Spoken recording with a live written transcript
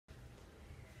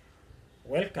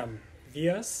Welcome,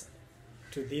 viewers,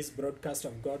 to this broadcast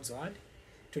of God's Word.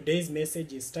 Today's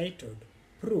message is titled,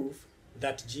 Proof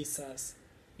That Jesus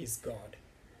is God.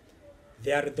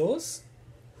 There are those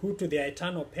who, to their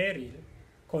eternal peril,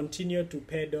 continue to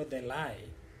peddle the lie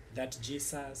that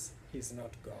Jesus is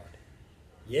not God.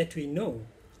 Yet we know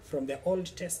from the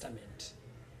Old Testament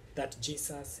that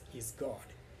Jesus is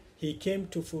God. He came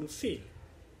to fulfill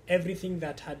everything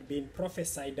that had been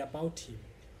prophesied about him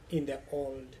in the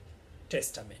Old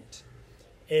Testament.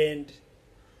 And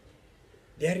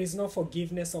there is no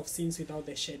forgiveness of sins without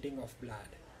the shedding of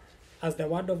blood. As the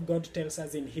word of God tells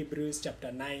us in Hebrews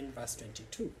chapter 9 verse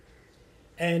 22.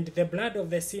 And the blood of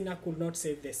the sinner could not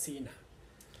save the sinner.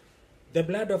 The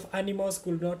blood of animals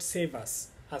could not save us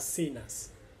as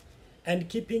sinners. And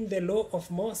keeping the law of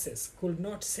Moses could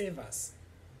not save us.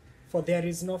 For there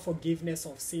is no forgiveness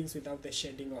of sins without the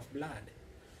shedding of blood.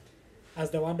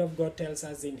 As the word of God tells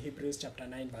us in Hebrews chapter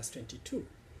 9 verse 22.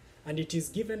 And it is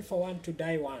given for one to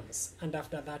die once, and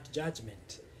after that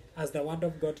judgment. As the word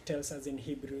of God tells us in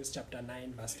Hebrews chapter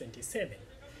 9 verse 27.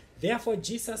 Therefore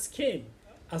Jesus came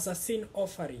as a sin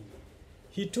offering.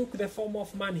 He took the form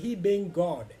of man, he being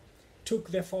God,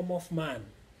 took the form of man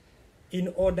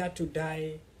in order to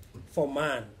die for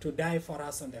man, to die for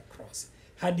us on the cross.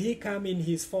 Had he come in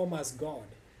his form as God,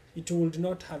 it would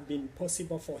not have been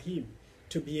possible for him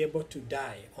to be able to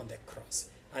die on the cross.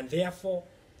 And therefore,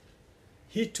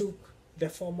 he took the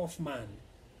form of man,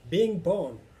 being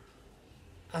born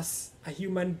as a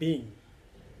human being,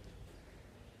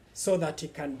 so that he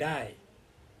can die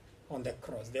on the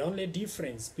cross. The only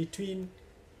difference between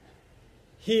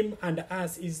him and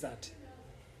us is that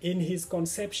in his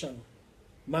conception,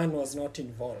 man was not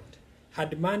involved.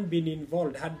 Had man been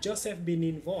involved, had Joseph been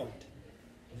involved,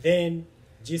 then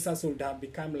Jesus would have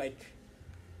become like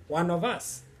one of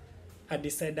us, a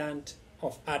descendant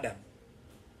of Adam.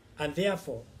 And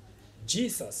therefore,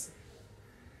 Jesus,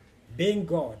 being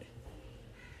God,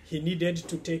 he needed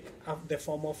to take up the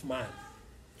form of man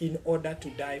in order to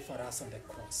die for us on the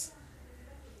cross.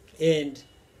 And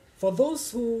for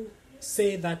those who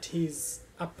say that he's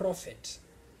a prophet,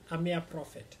 a mere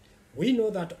prophet, we know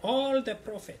that all the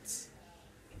prophets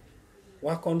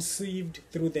were conceived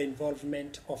through the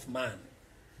involvement of man.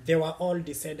 They were all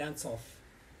descendants of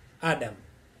Adam.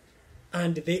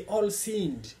 And they all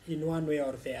sinned in one way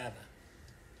or the other.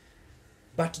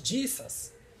 But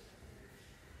Jesus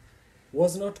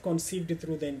was not conceived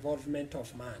through the involvement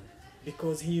of man,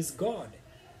 because he is God.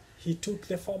 He took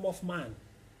the form of man.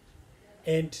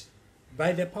 And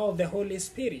by the power of the Holy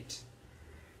Spirit,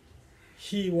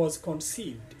 he was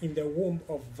conceived in the womb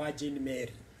of Virgin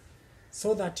Mary,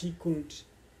 so that he could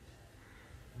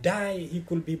die, he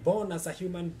could be born as a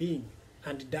human being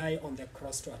and die on the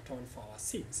cross to atone for our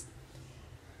sins.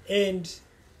 And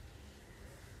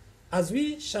as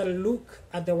we shall look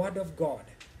at the word of God,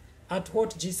 at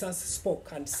what Jesus spoke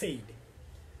and said,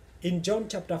 in John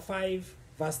chapter 5,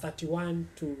 verse 31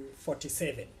 to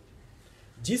 47,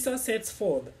 Jesus sets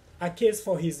forth a case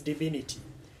for his divinity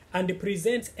and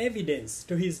presents evidence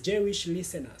to his Jewish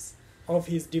listeners of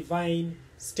his divine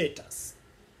status.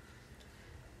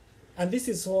 And this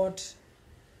is what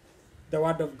the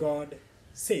word of God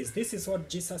says. This is what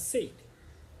Jesus said.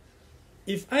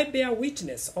 If I bear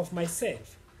witness of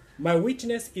myself, my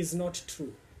witness is not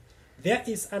true. There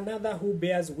is another who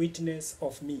bears witness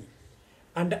of me.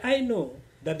 And I know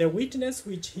that the witness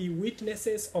which he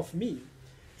witnesses of me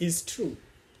is true.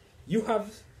 You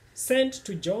have sent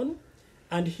to John,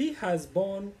 and he has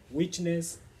borne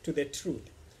witness to the truth.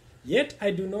 Yet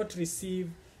I do not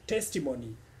receive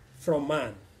testimony from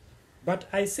man. But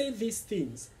I say these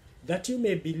things that you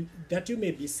may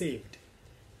be saved.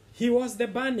 He was the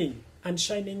burning and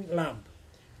shining lamp,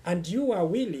 and you are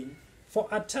willing for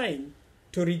a time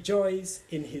to rejoice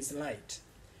in his light.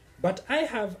 But I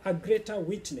have a greater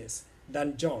witness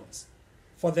than John's,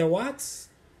 for the works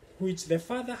which the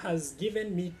Father has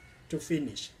given me to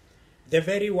finish, the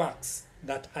very works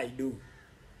that I do,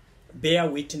 bear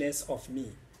witness of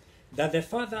me, that the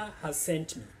Father has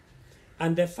sent me.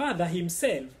 And the Father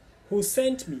himself who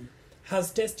sent me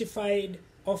has testified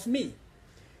of me.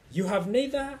 You have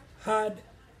neither heard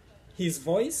his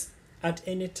voice at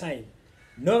any time,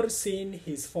 nor seen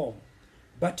his form.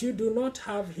 But you do not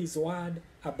have his word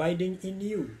abiding in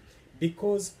you,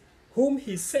 because whom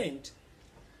he sent,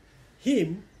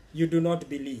 him you do not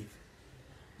believe.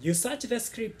 You search the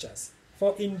scriptures,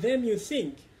 for in them you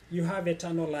think you have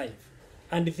eternal life,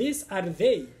 and these are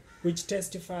they which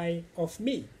testify of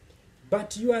me.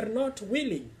 But you are not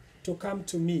willing to come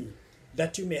to me,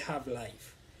 that you may have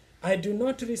life. I do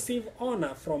not receive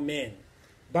honor from men,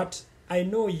 but I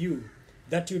know you,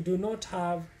 that you do not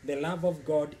have the love of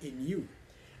God in you.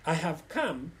 I have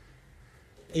come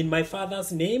in my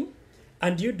Father's name,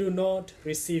 and you do not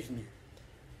receive me.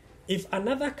 If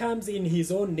another comes in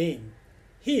his own name,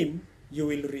 him you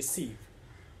will receive.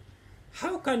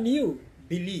 How can you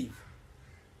believe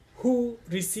who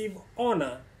receive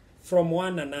honor from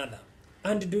one another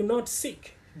and do not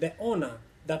seek the honor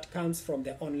that comes from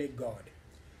the only God?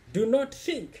 Do not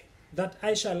think that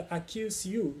I shall accuse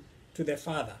you to the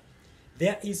Father.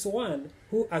 There is one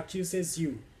who accuses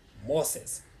you,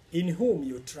 Moses, in whom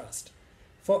you trust.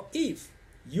 For if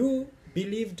you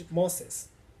believed Moses,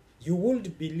 you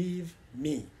would believe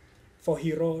me, for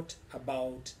he wrote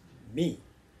about me.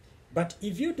 But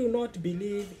if you do not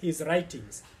believe his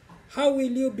writings, how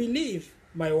will you believe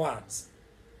my words?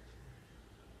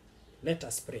 Let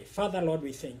us pray. Father, Lord,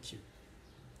 we thank you.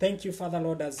 Thank you, Father,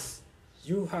 Lord, as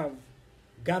you have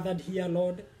gathered here,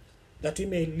 Lord, that we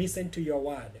may listen to your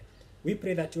word. We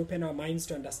pray that you open our minds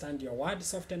to understand your word,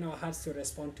 soften our hearts to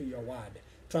respond to your word,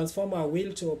 transform our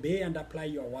will to obey and apply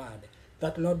your word,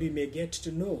 that, Lord, we may get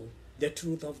to know the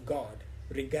truth of God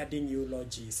regarding you, Lord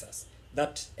Jesus,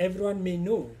 that everyone may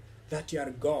know that you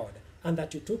are God and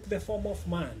that you took the form of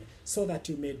man so that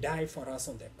you may die for us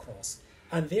on the cross.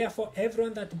 And therefore,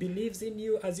 everyone that believes in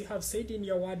you, as you have said in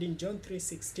your word in John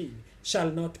 3:16,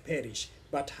 shall not perish,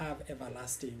 but have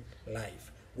everlasting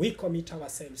life. We commit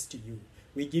ourselves to you.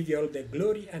 We give you all the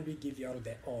glory and we give you all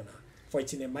the honor. For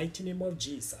it's in the mighty name of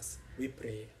Jesus we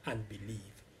pray and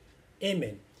believe.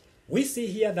 Amen. We see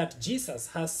here that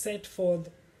Jesus has set forth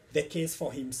the case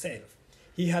for himself.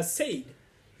 He has said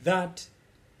that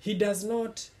he does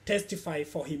not testify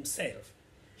for himself.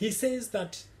 He says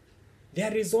that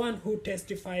there is one who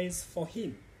testifies for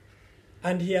him.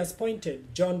 And he has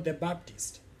pointed John the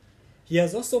Baptist. He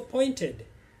has also pointed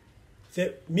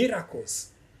the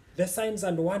miracles, the signs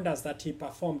and wonders that he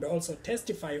performed also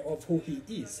testify of who he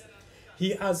is.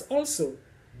 He has also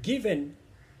given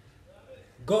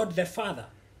God the Father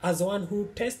as one who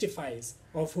testifies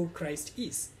of who Christ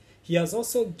is. He has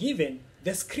also given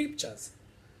the scriptures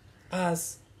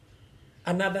as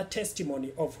another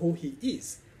testimony of who he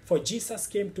is. For Jesus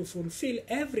came to fulfill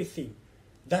everything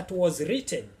that was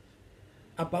written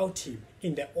about him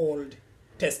in the Old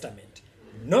Testament.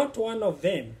 Not one of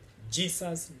them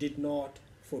Jesus did not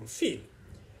fulfill.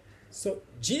 So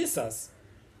Jesus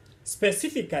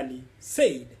specifically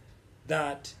said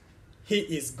that he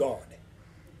is God.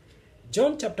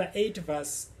 John chapter 8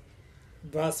 verse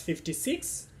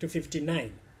 56 to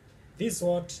 59. This is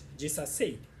what Jesus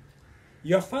said.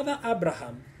 Your father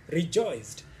Abraham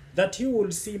rejoiced that he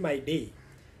would see my day.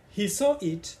 He saw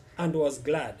it and was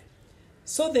glad.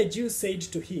 So the Jews said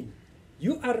to him,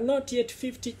 you are not yet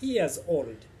 50 years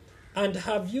old, and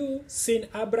have you seen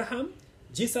Abraham?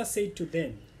 Jesus said to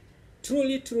them,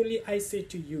 truly, truly, I say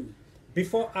to you,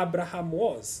 before Abraham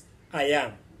was, I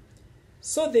am.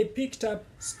 So they picked up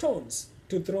stones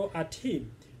to throw at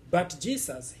him, but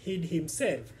Jesus hid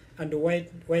himself and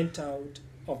went out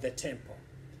of the temple.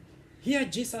 Here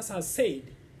Jesus has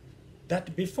said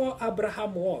that before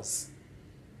Abraham was,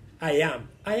 I am.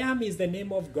 I am is the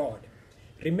name of God.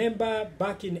 Remember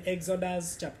back in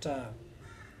Exodus chapter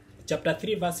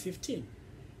 3 verse 15,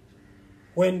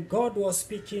 when God was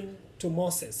speaking to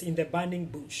Moses in the burning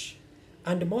bush,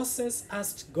 and Moses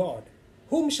asked God,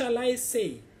 whom shall I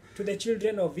say to the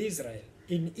children of Israel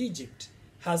in Egypt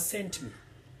has sent me?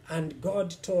 And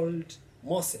God told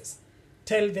Moses,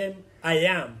 tell them I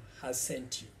am has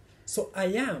sent you. So I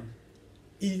am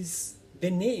is the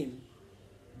name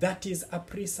that is a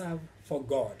preserve for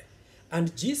God.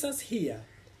 And Jesus here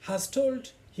has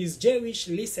told his Jewish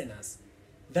listeners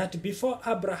that before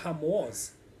Abraham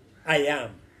was, I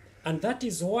am. And that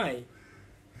is why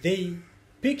they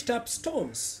picked up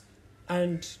stones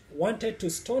and wanted to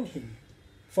stone him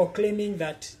for claiming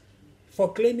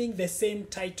the same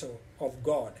title of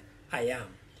God, I am.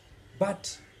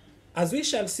 But as we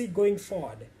shall see going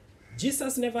forward,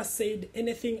 Jesus never said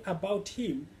anything about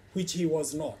him which he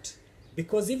was not.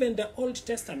 Because even the Old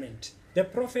Testament, the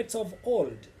prophets of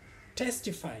old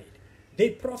testified,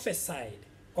 they prophesied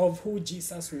of who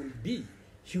Jesus will be.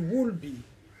 He will be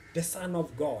the Son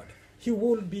of God. He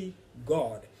will be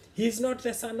God. He is not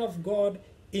the Son of God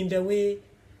in the way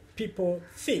people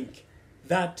think,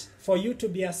 that for you to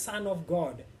be a son of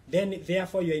God, then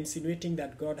therefore you're insinuating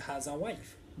that God has a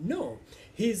wife. No,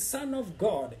 he is Son of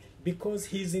God because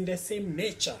he is in the same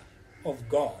nature of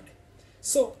God.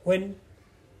 So when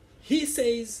he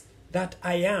says that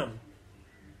I am,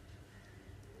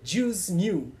 Jews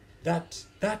knew that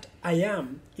I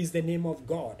am is the name of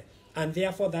God, and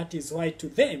therefore that is why to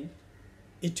them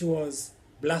it was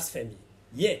blasphemy.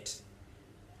 Yet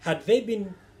had they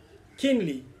been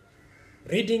keenly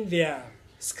reading their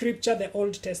scripture, the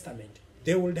Old Testament,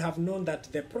 they would have known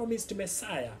that the promised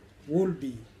Messiah will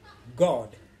be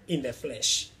God in the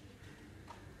flesh.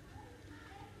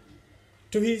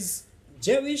 To his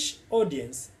Jewish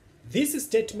audience, this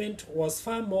statement was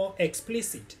far more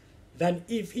explicit than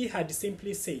if he had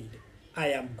simply said, I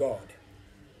am God.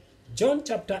 John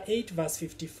chapter 8 verse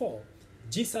 54,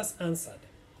 Jesus answered,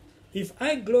 If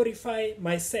I glorify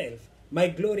myself, my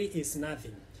glory is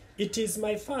nothing. It is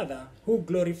my Father who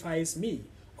glorifies me,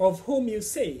 of whom you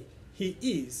say he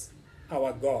is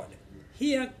our God.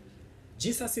 Here,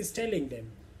 Jesus is telling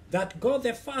them that God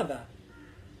the Father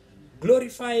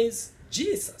glorifies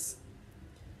Jesus.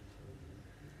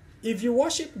 If you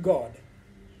worship God,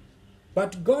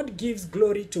 but God gives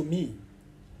glory to me,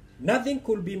 nothing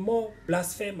could be more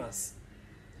blasphemous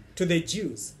to the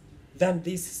Jews than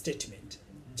this statement.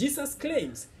 Jesus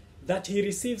claims that he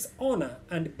receives honor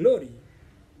and glory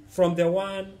from the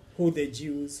one who the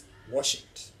Jews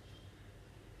worshipped.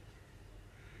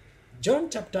 John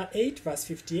chapter 8 verse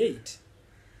 58,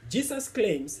 Jesus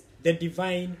claims the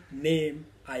divine name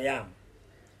I am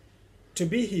to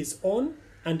be his own,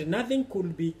 and nothing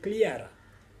could be clearer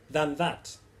than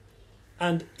that.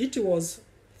 And it was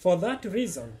for that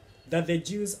reason that the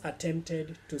Jews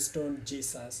attempted to stone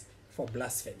Jesus for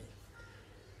blasphemy.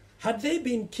 Had they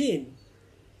been keen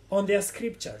on their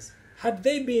scriptures, had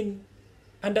they been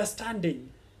understanding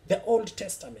the Old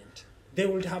Testament, they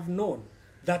would have known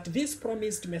that this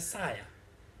promised Messiah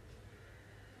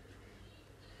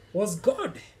was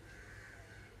God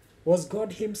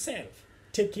himself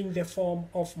taking the form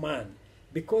of man,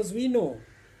 because we know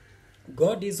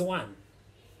God is one,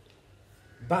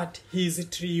 but he is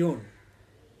triune.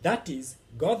 That is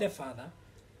God the Father,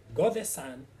 God the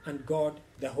Son, and God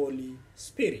the Holy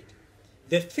Spirit.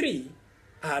 The three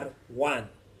are one.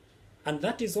 And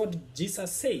that is what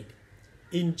Jesus said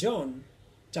in John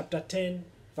chapter 10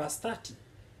 verse 30,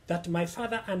 that my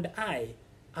Father and I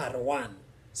are one.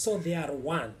 So they are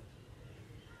one.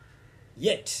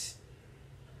 Yet,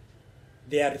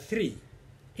 they are three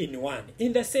in one.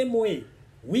 In the same way,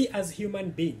 we as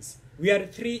human beings, we are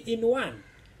three in one.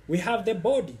 We have the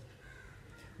body,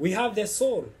 we have the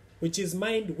soul, which is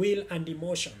mind, will, and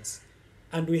emotions,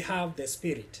 and we have the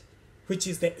spirit, which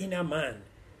is the inner man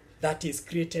that is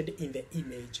created in the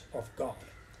image of God.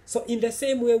 So in the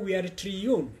same way we are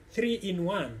triune, three in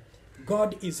one,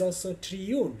 God is also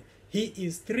triune. He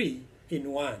is three in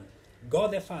one.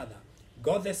 God the Father,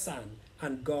 God the Son,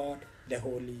 and God the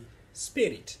Holy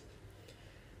Spirit.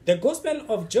 The Gospel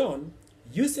of John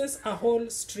uses a whole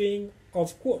string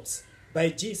of quotes by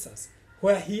Jesus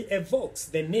where he evokes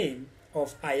the name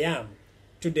of I am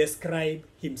to describe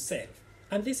himself.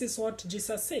 And this is what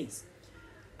Jesus says.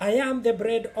 I am the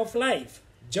bread of life.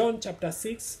 John chapter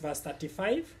 6 verse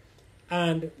 35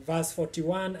 and verse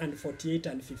 41 and 48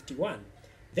 and 51.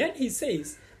 Then he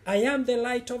says, I am the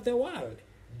light of the world.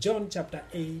 John chapter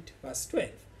 8 verse 12.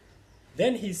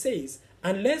 Then he says,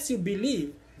 unless you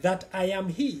believe that I am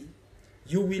he,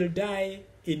 you will die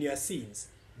in your sins.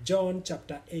 John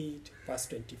chapter 8 verse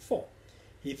 24.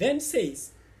 He then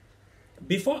says,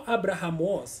 before Abraham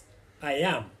was, I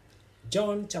am.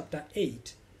 John chapter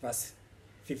 8 verse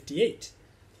 58.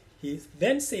 He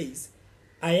then says,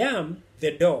 I am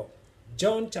the door.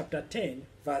 John chapter 10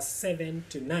 verse 7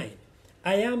 to 9.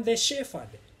 I am the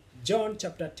shepherd. John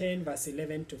chapter 10 verse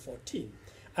 11 to 14.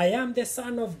 I am the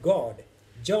Son of God.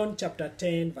 John chapter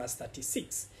 10 verse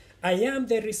 36. I am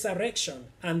the resurrection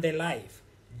and the life.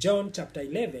 John chapter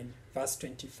 11 verse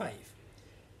 25.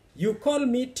 You call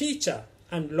me teacher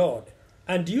and Lord,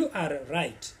 and you are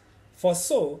right, for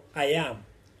so I am.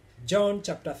 John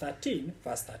chapter 13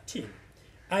 verse 13.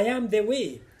 I am the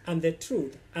way and the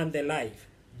truth and the life.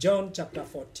 John chapter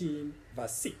 14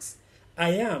 verse 6. I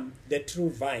am the true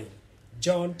vine.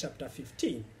 John chapter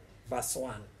 15 verse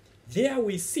 1. There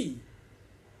we see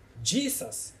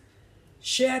Jesus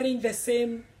sharing the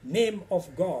same name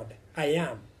of God, I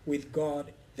am, with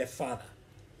God the Father.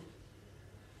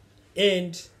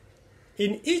 And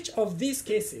in each of these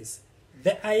cases,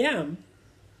 the I am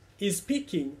is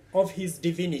speaking of his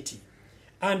divinity.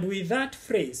 And with that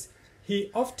phrase, he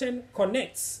often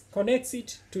connects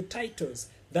it to titles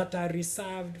that are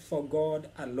reserved for God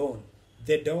alone.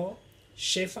 The door,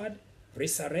 shepherd,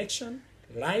 resurrection,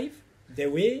 life, the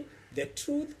way, the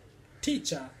truth,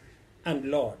 teacher, and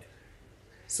Lord.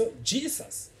 So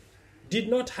Jesus did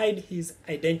not hide his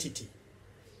identity.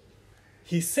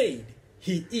 He said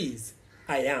he is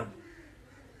I am.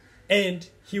 And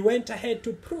he went ahead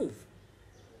to prove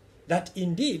that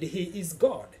indeed he is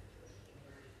God.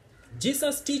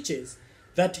 Jesus teaches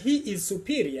that he is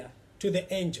superior to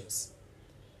the angels.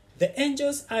 The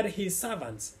angels are his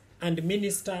servants and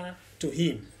minister to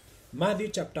him. Matthew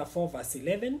chapter 4 verse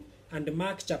 11 and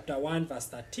Mark chapter 1 verse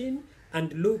 13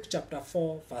 and Luke chapter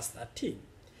 4 verse 13.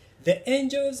 The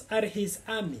angels are his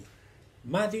army.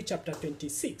 Matthew chapter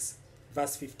 26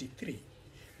 verse 53.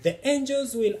 The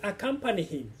angels will accompany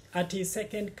him at his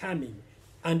second coming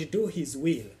and do his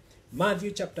will.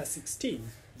 Matthew chapter 16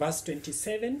 verse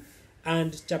 27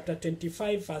 and chapter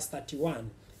 25 verse 31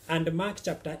 and Mark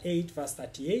chapter 8 verse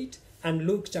 38 and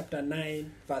Luke chapter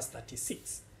 9 verse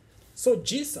 36. So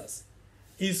Jesus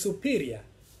is superior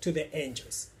to the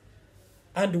angels.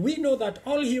 And we know that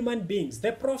all human beings,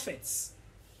 the prophets,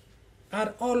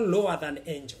 are all lower than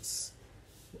angels.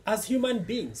 As human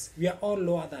beings, we are all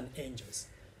lower than angels.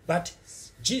 But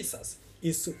Jesus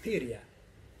is superior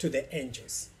to the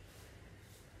angels.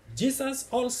 Jesus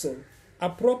also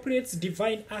appropriates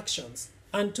divine actions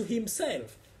unto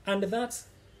himself, and thus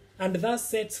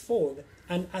sets forth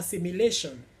an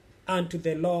assimilation unto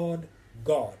the Lord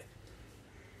God.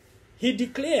 He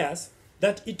declares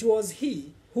that it was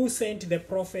he who sent the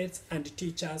prophets and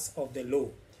teachers of the law.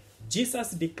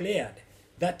 Jesus declared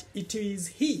that it is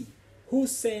he who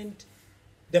sent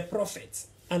the prophets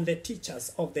and the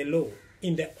teachers of the law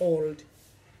in the Old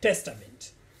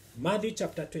Testament. Matthew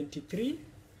chapter 23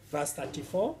 verse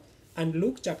 34 and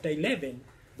Luke chapter 11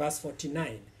 verse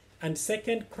 49 and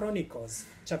 2 Chronicles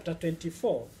chapter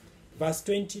 24 verse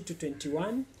 20 to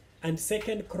 21 and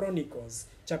 2 Chronicles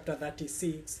chapter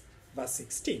 36 verse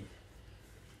 16.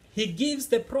 He gives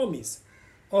the promise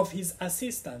of his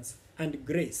assistance and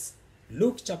grace.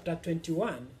 Luke chapter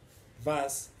 21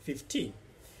 verse 15.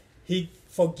 He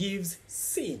forgives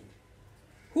sin.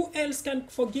 Who else can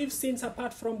forgive sins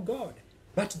apart from God?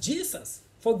 But Jesus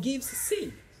forgives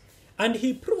sin. And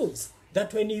he proves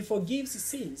that when he forgives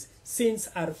sins, sins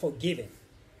are forgiven.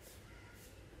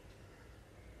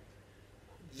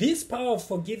 This power of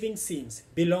forgiving sins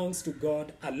belongs to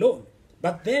God alone.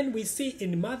 But then we see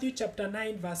in Matthew chapter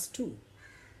 9 verse 2,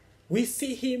 we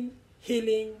see him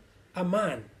healing a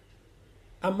man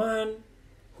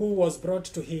who was brought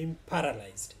to him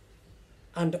paralyzed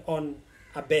and on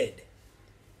a bed.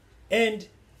 And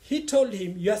he told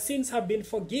him, your sins have been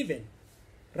forgiven.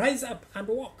 Rise up and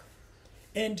walk.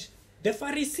 And the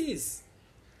Pharisees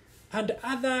and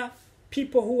other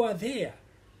people who are there,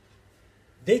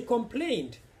 they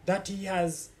complained that he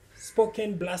has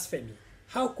spoken blasphemy.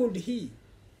 How could he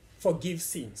forgive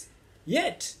sins?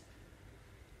 Yet,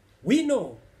 we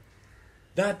know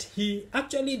that he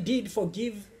actually did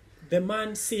forgive the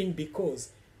man's sin,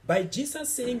 because by Jesus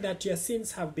saying that your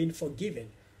sins have been forgiven,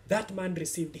 that man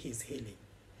received his healing.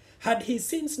 Had his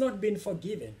sins not been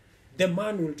forgiven, the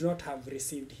man would not have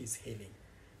received his healing.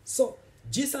 So,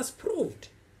 Jesus proved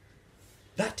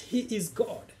that he is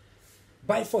God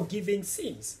by forgiving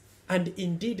sins, and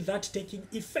indeed that taking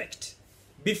effect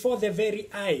before the very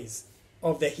eyes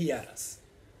of the hearers.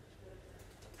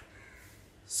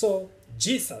 So,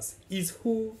 Jesus is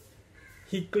who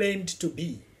he claimed to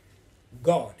be,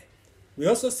 God. We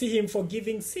also see him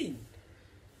forgiving sin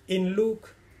in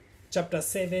Luke chapter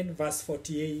 7 verse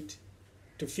 48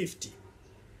 to 50.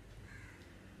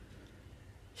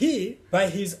 He, by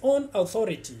his own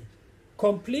authority,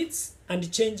 completes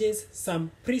and changes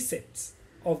some precepts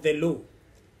of the law.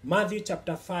 Matthew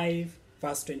chapter 5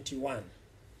 verse 21.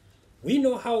 We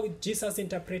know how Jesus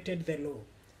interpreted the law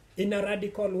in a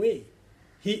radical way.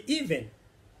 He even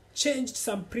changed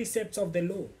some precepts of the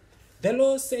law. The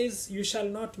law says you shall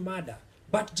not murder,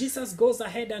 but Jesus goes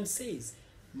ahead and says,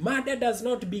 murder does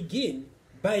not begin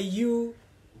by you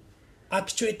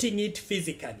actuating it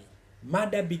physically.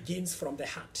 Murder begins from the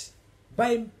heart.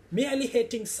 By merely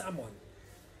hating someone,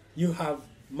 you have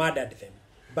murdered them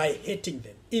by hating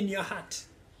them in your heart.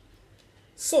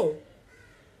 So,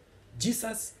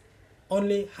 Jesus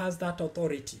only has that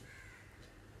authority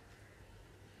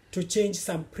to change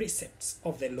some precepts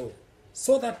of the law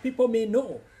so that people may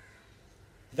know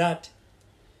that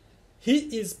he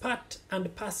is part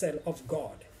and parcel of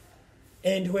God.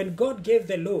 And when God gave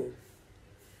the law,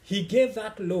 he gave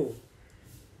that law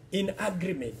in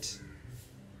agreement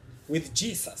with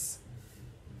Jesus.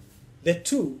 The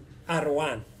two are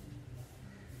one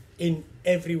in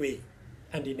every way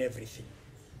and in everything.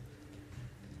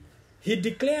 He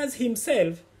declares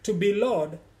himself to be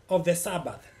Lord of the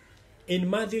Sabbath in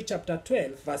Matthew chapter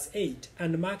 12 verse 8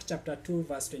 and Mark chapter 2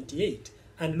 verse 28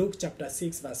 and Luke chapter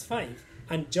 6 verse 5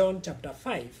 and John chapter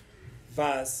 5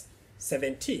 verse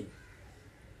 17.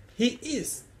 He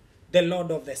is the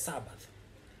Lord of the Sabbath.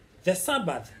 The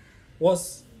Sabbath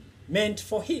was meant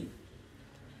for him.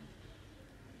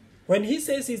 When he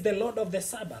says he's the Lord of the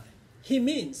Sabbath, he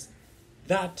means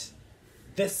that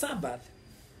the Sabbath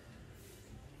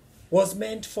was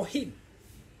meant for him.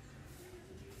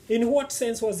 In what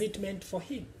sense was it meant for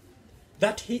him?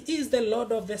 That he is the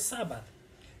Lord of the Sabbath.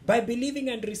 By believing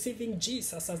and receiving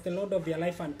Jesus as the Lord of your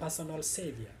life and personal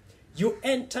Savior, you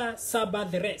enter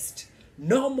Sabbath rest.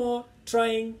 No more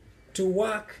trying to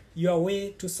work your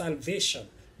way to salvation.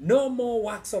 No more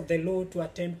works of the law to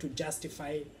attempt to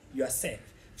justify yourself.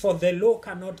 For the law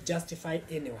cannot justify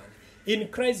anyone. In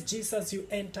Christ Jesus, you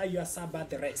enter your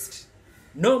Sabbath rest.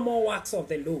 No more works of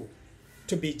the law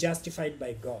to be justified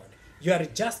by God. You are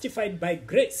justified by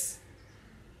grace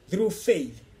through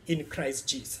faith in Christ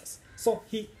Jesus. So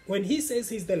when he says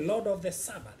he's the Lord of the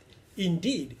Sabbath,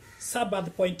 indeed,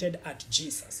 Sabbath pointed at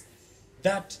Jesus.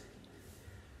 That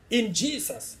in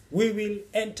Jesus, we will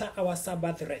enter our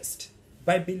Sabbath rest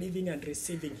by believing and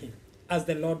receiving him as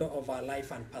the Lord of our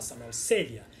life and personal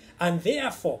Savior. And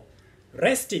therefore,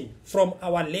 resting from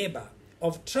our labor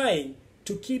of trying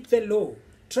to keep the law,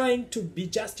 trying to be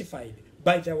justified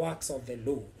by the works of the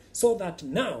law, so that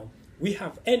now we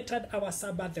have entered our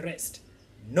Sabbath rest.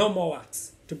 No more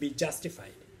works to be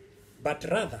justified, but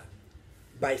rather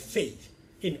by faith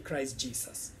in Christ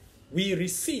Jesus. We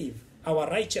receive our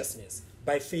righteousness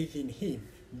by faith in him,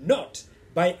 not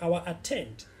by our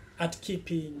attempt at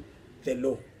keeping the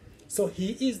law. So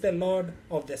he is the Lord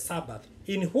of the Sabbath,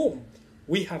 in whom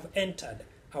we have entered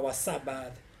our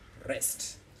Sabbath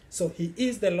rest. So he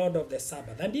is the Lord of the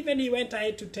Sabbath. And even he went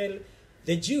ahead to tell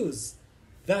the Jews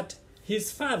that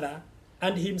his father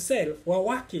and himself were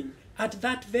working at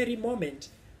that very moment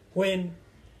when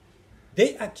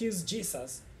they accused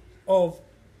Jesus of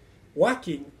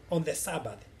working on the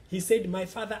Sabbath. He said, my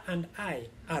father and I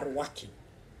are working.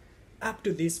 Up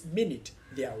to this minute,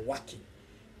 they are working.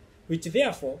 Which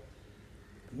therefore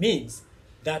means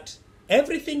that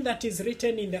everything that is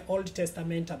written in the Old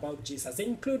Testament about Jesus,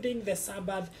 including the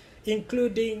Sabbath,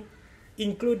 including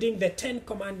the 10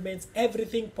 Commandments,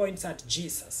 everything points at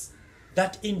Jesus.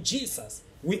 That in Jesus,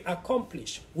 we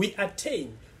accomplish, we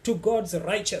attain to God's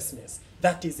righteousness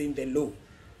that is in the law,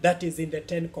 that is in the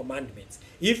 10 Commandments.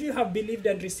 If you have believed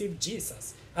and received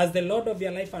Jesus as the Lord of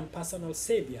your life and personal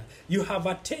Savior, you have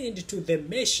attained to the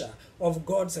measure of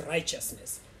God's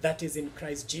righteousness that is in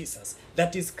Christ Jesus,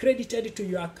 that is credited to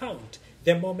your account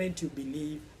the moment you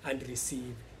believe and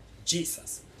receive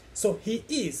Jesus. So he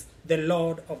is the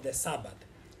Lord of the Sabbath.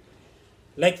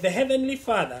 Like the Heavenly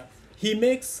Father, he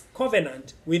makes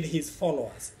covenant with his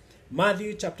followers.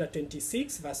 Matthew chapter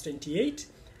 26, verse 28,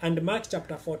 and Mark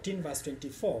chapter 14, verse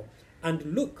 24,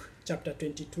 and Luke chapter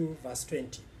 22, verse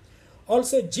 20.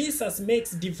 Also, Jesus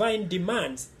makes divine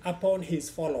demands upon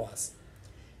his followers.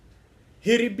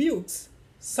 He rebukes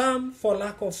some for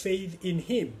lack of faith in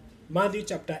him. Matthew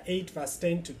chapter 8, verse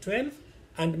 10 to 12,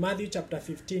 and Matthew chapter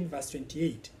 15, verse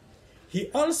 28. He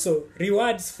also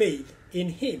rewards faith in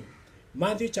him.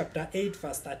 Matthew chapter 8,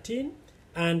 verse 13,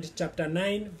 and chapter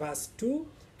 9, verse 2,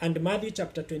 and Matthew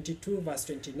chapter 22, verse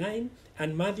 29,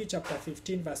 and Matthew chapter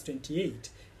 15, verse 28,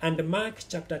 and Mark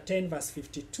chapter 10, verse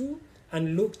 52,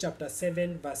 and Luke chapter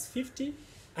 7, verse 50,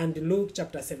 and Luke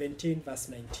chapter 17, verse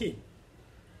 19.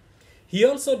 He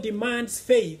also demands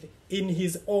faith in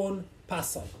his own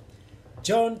person.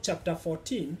 John chapter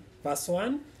 14, verse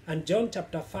 1, and John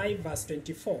chapter 5, verse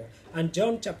 24, and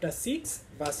John chapter 6,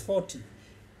 verse 40,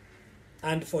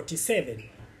 and 47,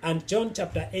 and John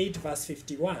chapter 8, verse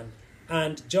 51,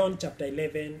 and John chapter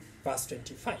 11, verse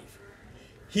 25.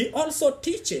 He also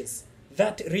teaches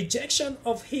that rejection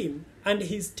of him and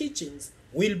his teachings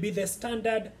will be the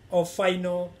standard of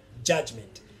final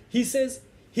judgment. He says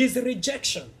his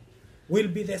rejection will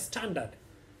be the standard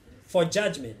for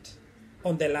judgment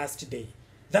on the last day.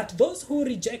 That those who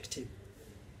reject him,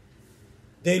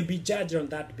 they'll be judged on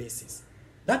that basis.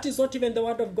 That is what even the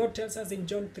word of God tells us in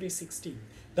John 3:16.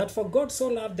 That for God so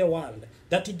loved the world,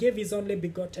 that he gave his only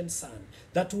begotten Son,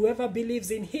 that whoever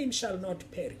believes in him shall not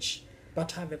perish,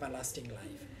 but have everlasting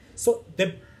life. So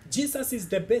Jesus is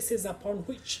the basis upon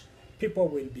which people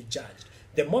will be judged.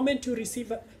 The moment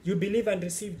you believe and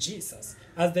receive Jesus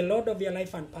as the Lord of your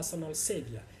life and personal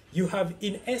Savior, you have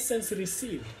in essence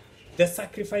received the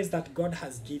sacrifice that God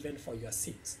has given for your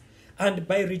sins. And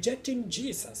by rejecting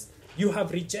Jesus, you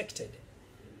have rejected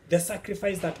the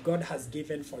sacrifice that God has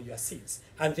given for your sins.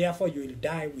 And therefore you will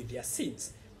die with your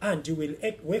sins. And you will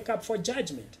wake up for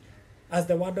judgment. As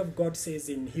the word of God says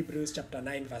in Hebrews chapter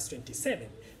 9, verse 27,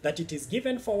 that it is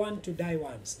given for one to die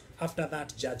once, after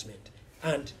that judgment.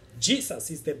 And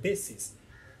Jesus is the basis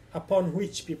upon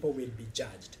which people will be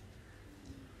judged.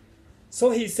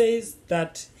 So he says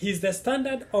that he is the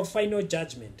standard of final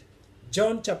judgment.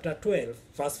 John chapter 12,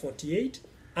 verse 48,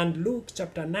 and Luke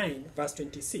chapter 9 verse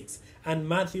 26 and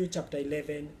Matthew chapter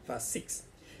 11 verse 6.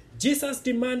 Jesus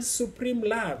demands supreme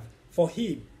love for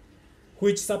him,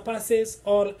 which surpasses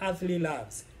all earthly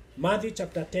loves. Matthew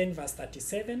chapter 10 verse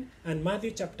 37 and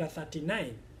Matthew chapter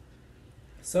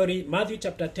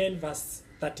 10 verse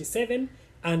 37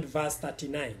 and verse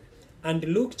 39 and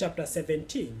Luke chapter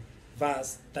 17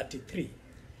 verse 33.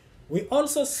 We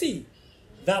also see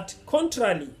that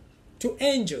contrary to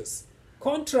angels,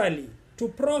 contrary to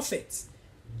prophets,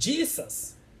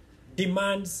 Jesus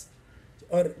demands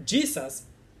and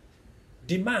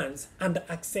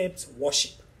accepts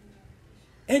worship.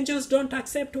 Angels don't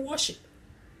accept worship.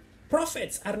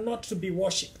 Prophets are not to be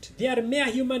worshipped. They are mere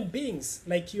human beings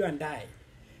like you and I.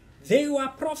 They were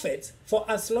prophets for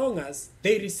as long as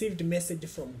they received message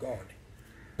from God.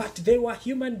 But they were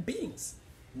human beings,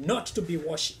 not to be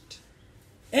worshipped.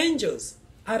 Angels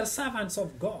are servants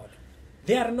of God.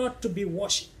 They are not to be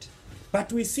worshipped.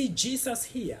 But we see Jesus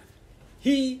here.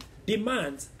 He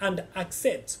demands and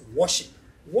accepts worship.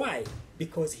 Why?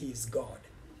 Because he is God.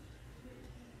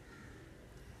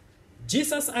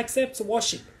 Jesus accepts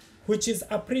worship, which is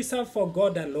a preserve for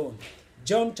God alone.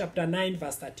 John chapter 9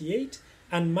 verse 38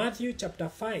 and Matthew chapter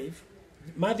 15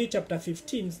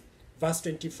 verse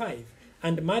 25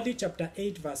 and Matthew chapter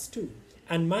 8 verse 2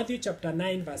 and Matthew chapter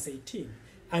 9 verse 18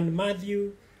 and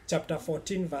Matthew chapter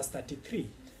 14 verse 33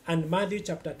 and Matthew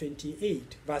chapter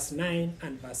 28 verse 9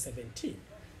 and verse 17.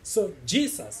 So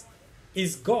Jesus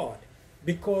is God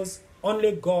because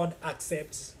only God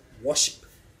accepts worship.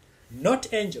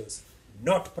 Not angels,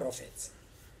 not prophets,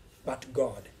 but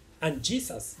God. And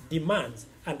Jesus demands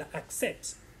and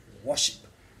accepts worship.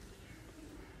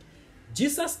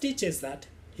 Jesus teaches that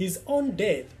his own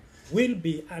death will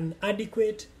be an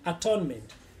adequate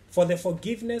atonement for the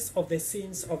forgiveness of the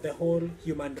sins of the whole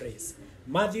human race.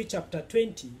 Matthew chapter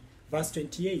 20 verse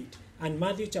 28 and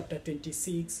Matthew chapter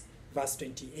 26 verse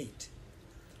 28.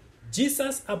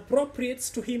 Jesus appropriates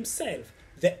to himself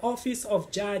the office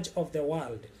of judge of the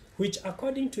world, which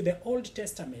according to the Old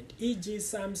Testament, e.g.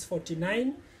 Psalms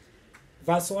 49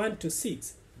 verse 1 to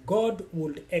 6, God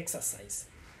would exercise.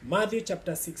 Matthew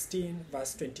chapter 16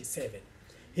 verse 27.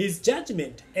 His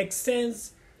judgment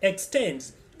extends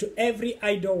to every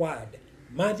idle word.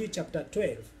 Matthew chapter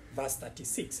 12 verse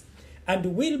 36.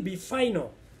 And will be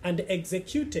final and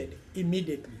executed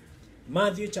immediately.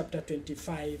 Matthew chapter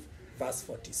 25 verse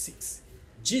 46.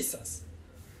 Jesus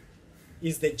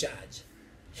is the judge.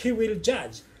 He will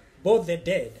judge both the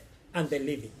dead and the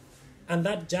living. And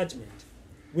that judgment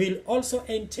will also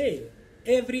entail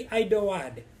every idle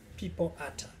word people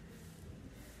utter.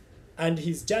 And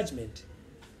his judgment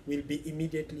will be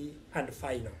immediately and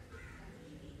final.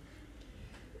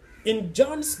 In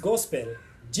John's Gospel,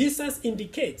 Jesus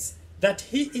indicates that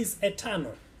he is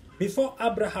eternal. Before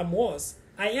Abraham was,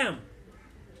 I am.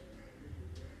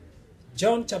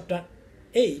 John chapter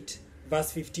 8,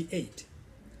 verse 58.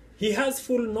 He has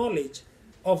full knowledge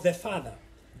of the Father.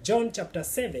 John chapter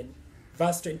 7,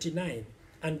 verse 29.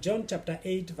 And John chapter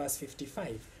 8, verse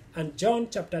 55. And John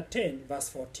chapter 10, verse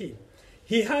 14.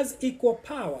 He has equal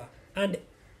power and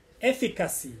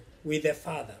efficacy with the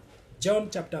Father. John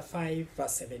chapter 5,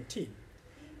 verse 17.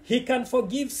 He can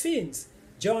forgive sins.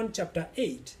 John chapter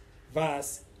 8,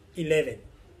 verse 11.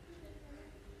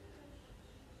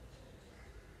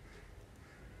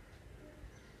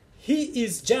 He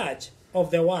is judge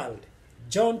of the world.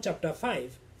 John chapter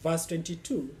 5, verse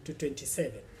 22 to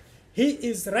 27. He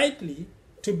is rightly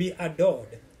to be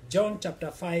adored. John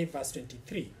chapter 5, verse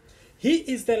 23. He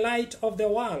is the light of the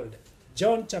world.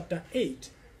 John chapter 8,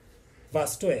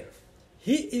 verse 12.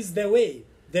 He is the way,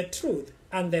 the truth,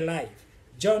 and the life.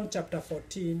 John chapter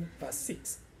 14, verse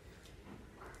 6.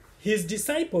 His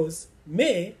disciples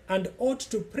may and ought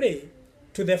to pray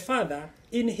to the Father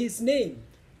in his name.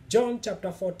 John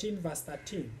chapter 14, verse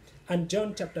 13. And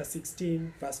John chapter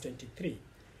 16, verse 23.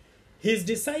 His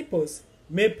disciples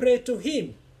may pray to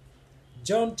him.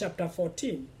 John chapter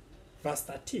 14, verse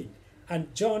 13.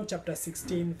 And John chapter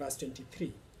 16, verse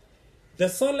 23. The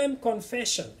solemn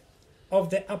confession of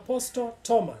the Apostle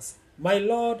Thomas, my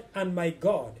Lord and my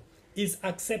God, is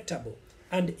acceptable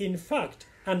and in fact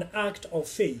an act of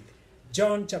faith.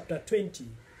 John chapter 20,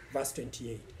 verse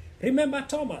 28. Remember,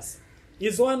 Thomas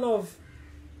is one of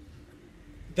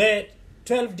the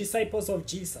 12 disciples of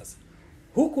Jesus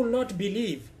who could not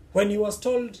believe when he was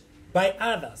told by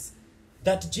others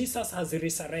that Jesus has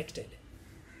resurrected.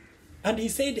 And he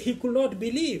said he could not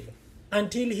believe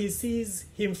until he sees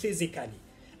him physically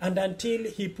and until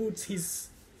he puts his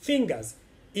fingers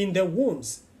in the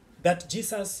wounds that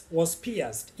Jesus was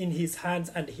pierced in his hands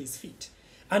and his feet.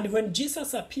 And when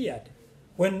Jesus appeared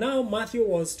when now Matthew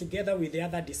was together with the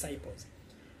other disciples,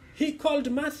 he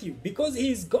called Matthew because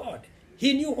he is God.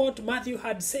 He knew what Matthew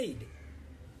had said.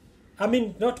 I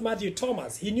mean, not Matthew,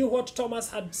 Thomas. He knew what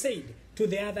Thomas had said to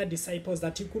the other disciples,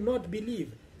 that he could not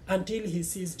believe until he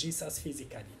sees Jesus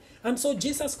physically. And so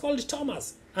Jesus called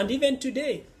Thomas. And even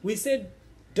today, we said,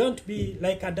 don't be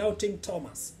like a doubting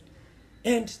Thomas.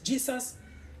 And Jesus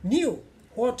knew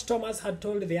what Thomas had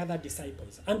told the other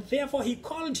disciples. And therefore he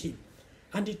called him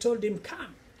and he told him,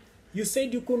 come. You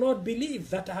said you could not believe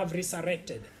that I have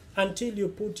resurrected until you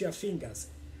put your fingers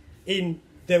in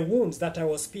the wounds that I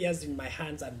was pierced in my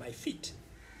hands and my feet.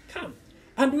 Come.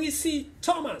 And we see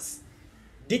Thomas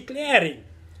declaring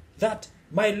that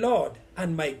my Lord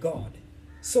and my God.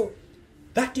 So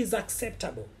that is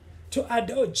acceptable, to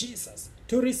adore Jesus,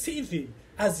 to receive him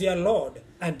as your Lord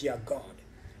and your God.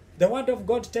 The word of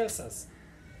God tells us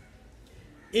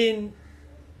in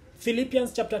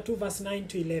Philippians chapter 2 verse 9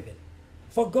 to 11,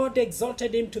 for God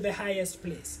exalted him to the highest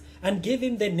place and gave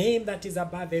him the name that is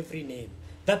above every name,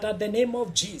 that at the name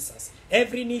of Jesus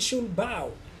every knee should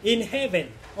bow in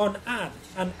heaven, on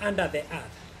earth, and under the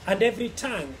earth, and every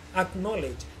tongue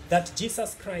acknowledge that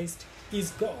Jesus Christ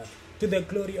is God, to the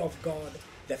glory of God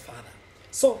the Father.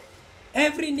 So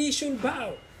every knee should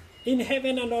bow in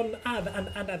heaven and on earth and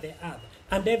under the earth,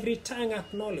 and every tongue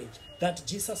acknowledge that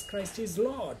Jesus Christ is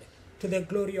Lord, to the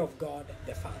glory of God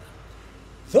the Father.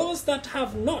 Those that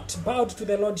have not bowed to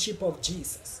the Lordship of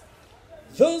Jesus,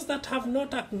 those that have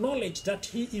not acknowledged that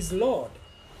he is Lord,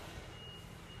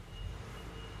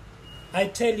 I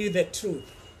tell you the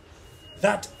truth,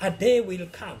 that a day will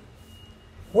come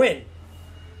when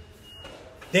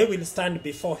they will stand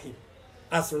before him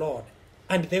as Lord,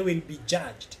 and they will be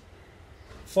judged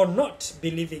for not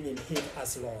believing in him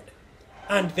as Lord.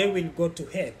 And they will go to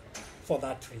hell for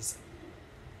that reason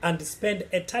and spend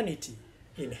eternity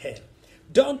in hell.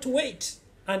 Don't wait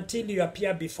until you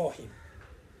appear before him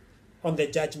on the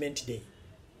judgment day.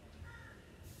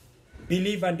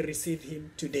 Believe and receive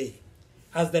him today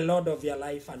as the Lord of your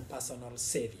life and personal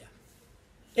Savior.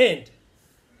 And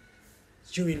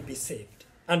you will be saved.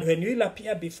 And when you will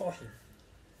appear before him,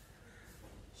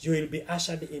 you will be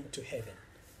ushered into heaven,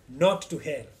 not to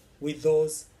hell, with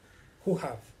those who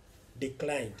have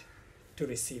declined to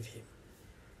receive him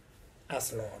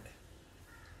as Lord.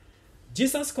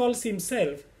 Jesus calls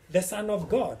himself the Son of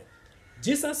God.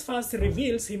 Jesus first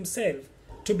reveals himself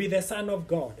to be the Son of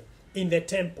God in the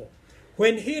temple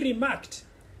when he remarked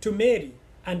to Mary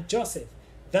and Joseph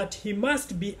that he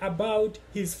must be about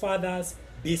his Father's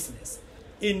business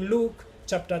in Luke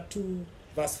chapter 2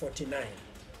 verse 49.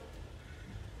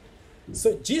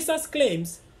 So Jesus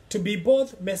claims to be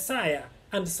both Messiah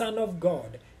and Son of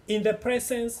God in the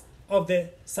presence of the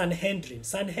Sanhedrin.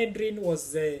 Sanhedrin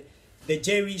was the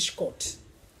Jewish court.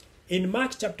 In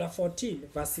Mark chapter 14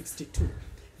 verse 62,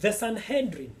 the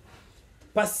Sanhedrin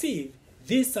perceive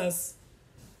this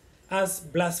as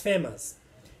blasphemous.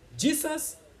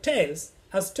 Jesus tells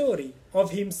a story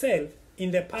of himself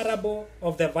in the parable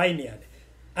of the vineyard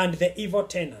and the evil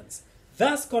tenants,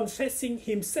 thus confessing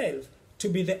himself to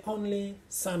be the only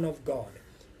Son of God.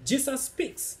 Jesus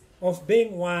speaks of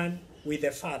being one with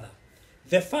the Father.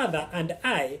 The Father and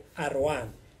I are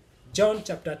one. John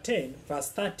chapter 10 verse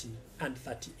 30 and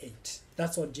 38.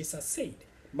 That's what Jesus said.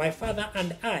 My Father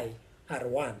and I are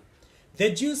one.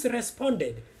 The Jews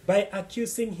responded by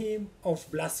accusing him of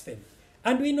blasphemy.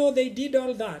 And we know they did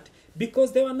all that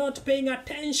because they were not paying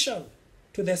attention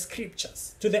to the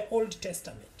scriptures, to the Old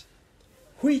Testament,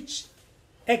 which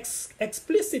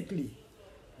explicitly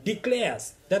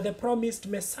declares that the promised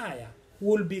Messiah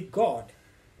will be God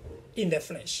in the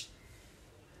flesh,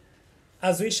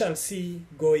 as we shall see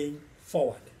going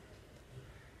forward.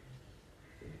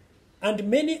 And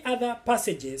many other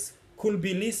passages could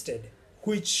be listed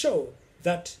which show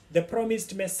that the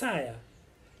promised Messiah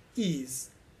is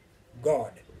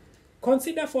God.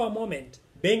 Consider for a moment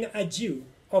being a Jew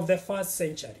of the first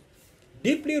century,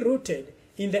 deeply rooted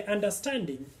in the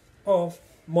understanding of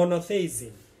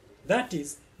monotheism. That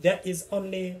is, there is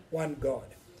only one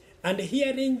God. And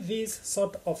hearing this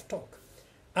sort of talk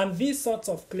and these sorts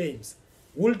of claims,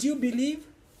 would you believe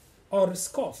or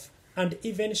scoff and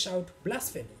even shout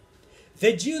blasphemy?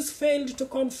 The Jews failed to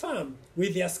confirm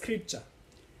with their scripture,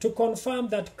 to confirm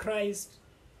that Christ's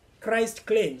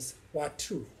claims were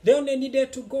true. They only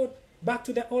needed to go back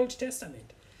to the Old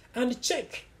Testament and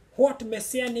check what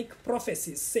messianic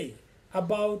prophecies say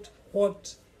about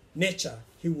what nature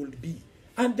he would be.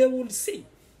 And they would see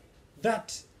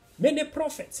that many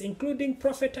prophets, including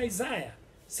prophet Isaiah,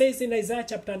 says in Isaiah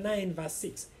chapter 9 verse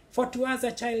 6, for to us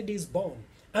a child is born,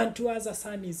 and to us a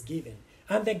son is given,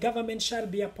 and the government shall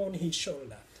be upon his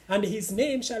shoulder, and his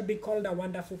name shall be called a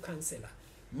Wonderful Counselor,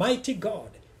 Mighty God,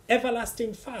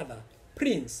 Everlasting Father,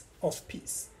 Prince of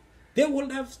Peace. They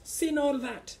would have seen all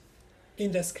that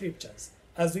in the scriptures,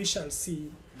 as we shall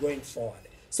see going forward.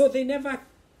 So they never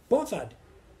bothered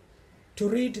to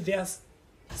read their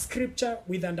scripture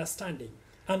with understanding,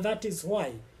 and that is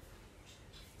why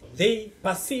they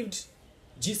perceived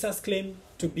Jesus' claim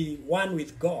to be one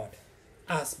with God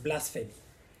as blasphemy.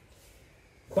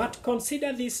 But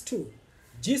consider this too.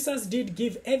 Jesus did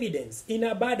give evidence in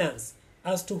abundance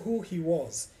as to who he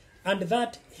was, and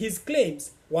that his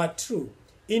claims were true.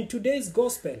 In today's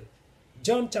gospel,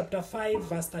 John chapter 5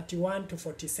 verse 31 to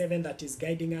 47, that is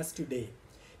guiding us today,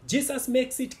 Jesus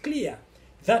makes it clear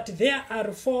that there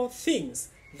are 4 things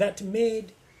that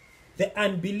made the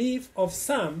unbelief of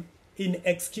some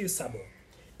inexcusable.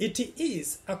 It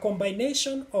is a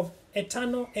combination of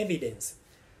eternal evidence,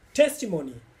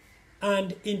 testimony,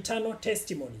 and internal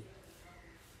testimony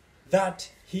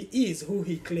that he is who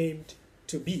he claimed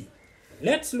to be.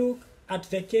 Let's look at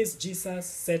the case Jesus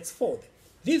sets forth.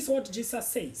 This is what Jesus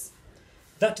says,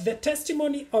 that the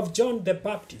testimony of John the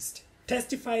Baptist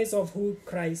testifies of who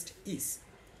Christ is.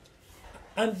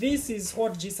 And this is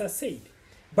what Jesus said.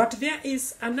 But there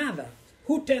is another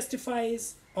who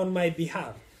testifies on my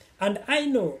behalf, and I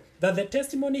know that the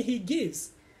testimony he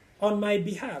gives on my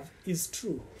behalf is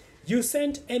true. You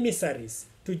sent emissaries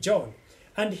to John,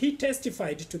 and he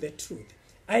testified to the truth.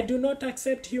 I do not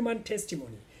accept human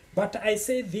testimony, but I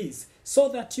say this so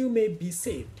that you may be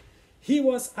saved. He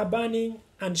was a burning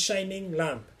and shining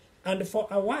lamp, and for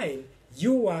a while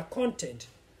you were content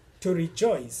to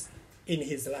rejoice in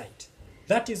his light.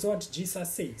 That is what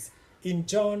Jesus says in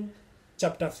John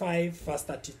chapter 5 verse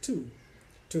 32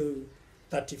 to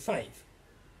 35.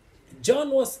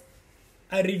 John was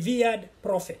a revered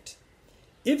prophet.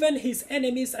 Even his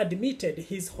enemies admitted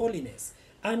his holiness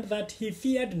and that he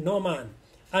feared no man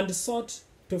and sought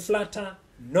to flatter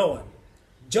no one.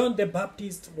 John the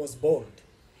Baptist was bold.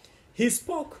 He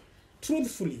spoke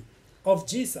truthfully of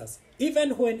Jesus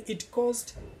even when it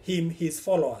cost him his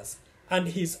followers and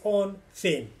his own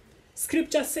fame.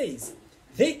 Scripture says,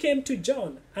 they came to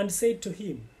John and said to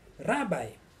him, Rabbi,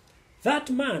 that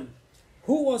man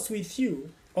who was with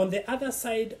you on the other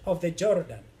side of the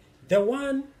Jordan, the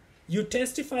one you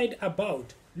testified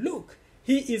about, look,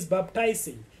 he is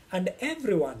baptizing, and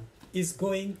everyone is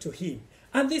going to him.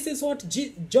 And this is what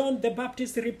John the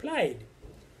Baptist replied.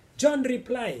 John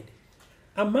replied,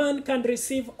 a man can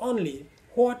receive only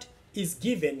what is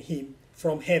given him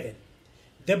from heaven.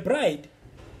 The bride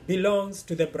belongs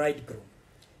to the bridegroom.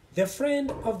 The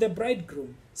friend of the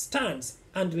bridegroom stands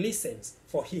and listens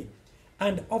for him,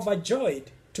 and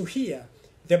overjoyed to hear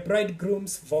the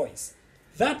bridegroom's voice.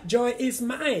 That joy is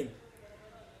mine.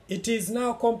 It is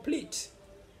now complete.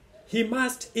 He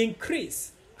must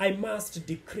increase, I must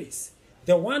decrease.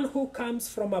 The one who comes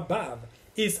from above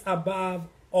is above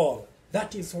all.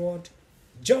 That is what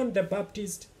John the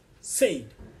Baptist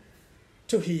said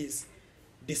to his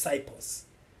disciples.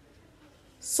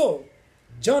 So,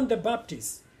 John the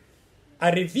Baptist,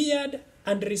 a revered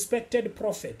and respected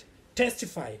prophet,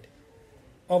 testified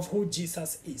of who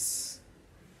Jesus is.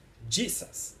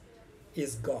 Jesus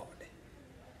is God.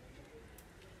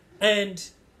 And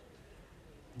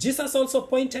Jesus also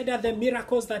pointed at the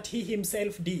miracles that he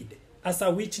himself did as a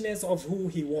witness of who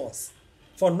he was.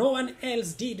 For no one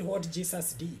else did what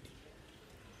Jesus did.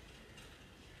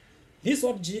 This is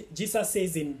what Jesus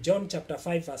says in John chapter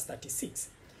 5 verse 36.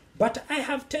 But I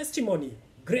have testimony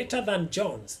greater than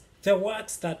John's, the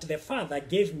works that the Father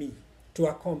gave me to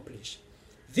accomplish.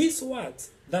 These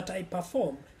works that I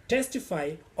perform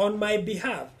testify on my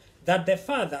behalf that the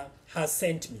Father has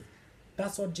sent me.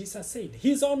 That's what Jesus said.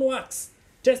 His own works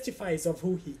testifies of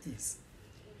who he is.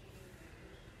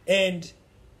 And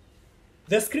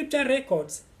the scripture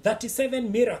records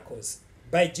 37 miracles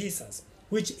by Jesus,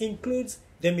 which includes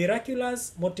the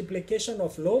miraculous multiplication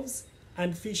of loaves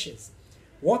and fishes,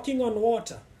 walking on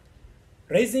water,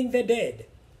 raising the dead,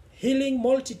 healing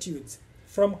multitudes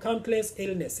from countless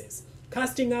illnesses,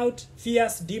 casting out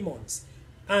fierce demons,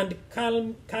 and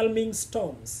calming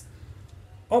storms.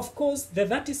 Of course, the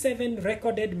 37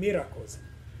 recorded miracles,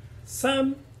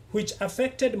 some which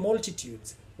affected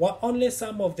multitudes, were only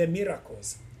some of the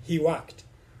miracles he worked.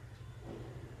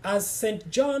 As St.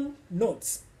 John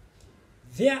notes,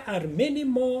 there are many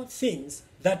more things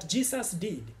that Jesus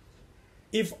did.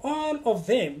 If all of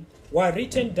them were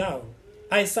written down,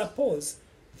 I suppose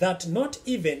that not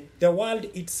even the world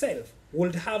itself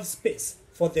would have space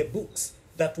for the books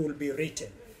that will be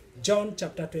written. John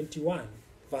chapter 21,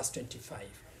 verse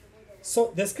 25.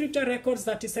 So the scripture records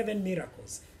 37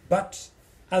 miracles. But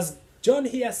as John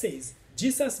here says,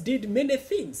 Jesus did many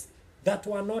things that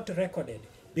were not recorded,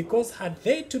 because had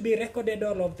they to be recorded,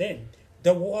 all of them,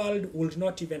 the world would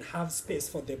not even have space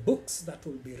for the books that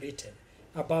will be written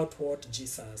about what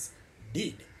Jesus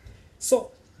did.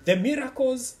 So the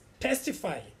miracles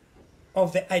testify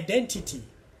of the identity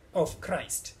of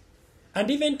Christ.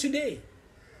 And even today,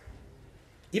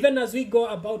 even as we go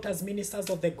about as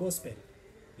ministers of the gospel,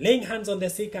 laying hands on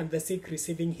the sick and the sick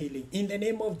receiving healing in the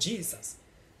name of Jesus,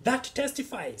 that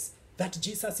testifies that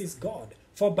Jesus is God.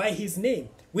 For by his name,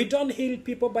 we don't heal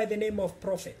people by the name of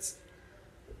prophets.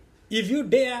 If you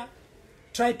dare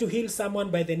try to heal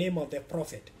someone by the name of the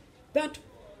prophet, that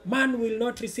man will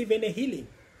not receive any healing.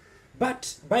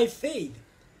 But by faith,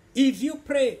 if you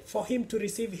pray for him to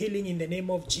receive healing in the name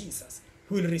of Jesus,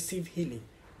 he will receive healing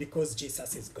because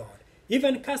Jesus is God.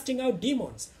 Even casting out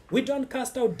demons, we don't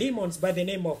cast out demons by the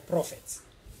name of prophets.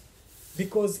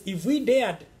 Because if we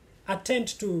dared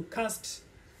attempt to cast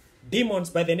demons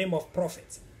by the name of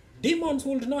prophets, demons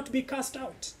would not be cast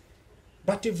out.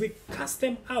 But if we cast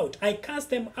them out, I cast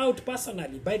them out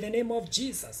personally by the name of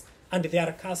Jesus, and they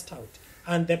are cast out.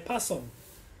 And the person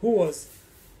who was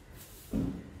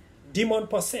demon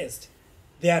possessed,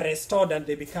 they are restored and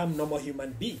they become normal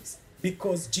human beings,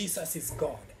 because Jesus is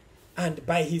God. And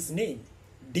by his name,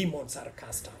 demons are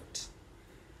cast out.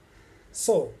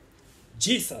 So,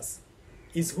 Jesus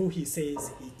is who he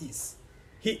says he is.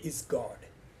 He is God.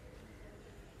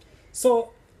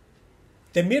 So,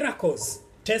 the miracles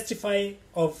testify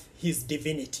of his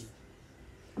divinity.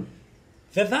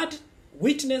 The third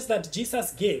witness that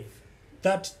Jesus gave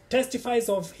that testifies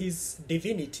of his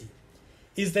divinity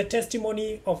is the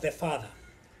testimony of the Father.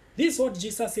 This is what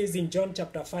Jesus says in John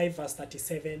chapter 5, verse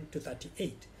 37 to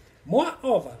 38.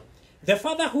 Moreover, the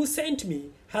Father who sent me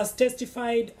has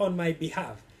testified on my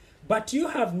behalf, but you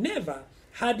have never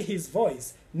heard his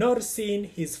voice nor seen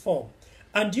his form,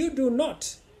 and you do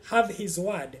not have his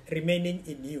word remaining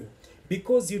in you,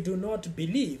 because you do not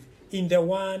believe in the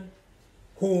one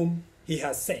whom he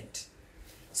has sent.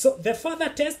 So the Father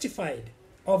testified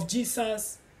of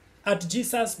Jesus at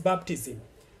Jesus' baptism.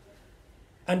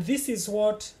 And this is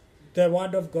what the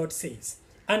word of God says.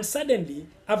 And suddenly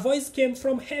a voice came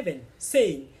from heaven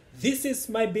saying, "This is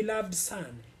my beloved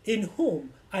Son, in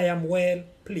whom I am well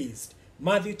pleased."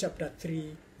 Matthew chapter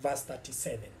 3, verse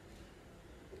 37.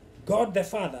 God the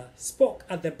Father spoke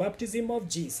at the baptism of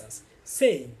Jesus,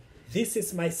 saying, "This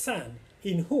is my Son,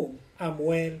 in whom I am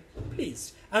well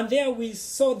pleased." And there we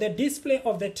saw the display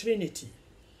of the Trinity.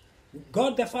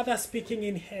 God the Father speaking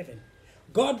in heaven,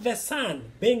 God the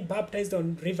Son being baptized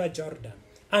on River Jordan,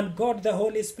 and God the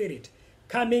Holy Spirit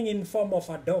coming in form of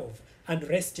a dove and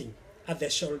resting at the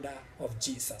shoulder of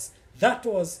Jesus. That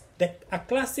was a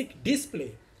classic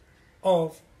display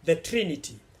of the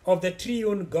Trinity, of the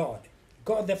triune God,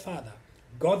 God the Father,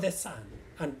 God the Son,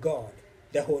 and God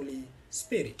the Holy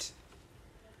Spirit.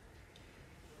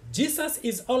 Jesus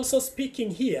is also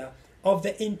speaking here of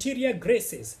the interior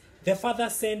graces the Father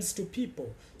sends to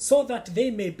people so that they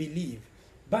may believe.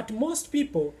 But most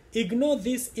people ignore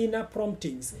these inner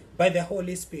promptings by the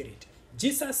Holy Spirit.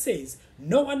 Jesus says,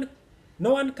 no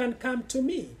one can come to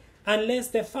me unless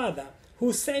the Father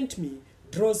who sent me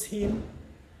draws him,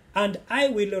 and I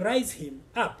will raise him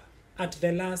up at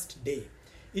the last day.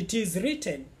 It is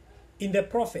written in the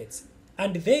prophets,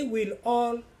 and they will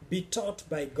all be taught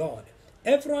by God.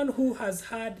 Everyone who has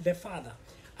heard the Father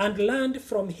and learned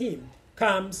from him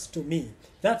comes to me.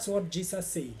 That's what Jesus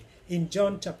said in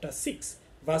John chapter 6,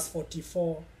 verse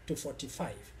 44 to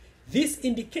 45. This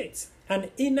indicates an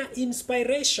inner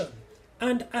inspiration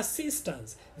and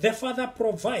assistance the Father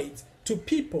provides to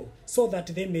people so that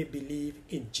they may believe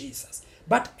in Jesus.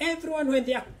 But everyone, when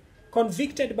they are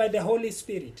convicted by the Holy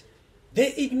Spirit,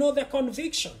 they ignore the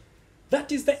conviction.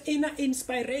 That is the inner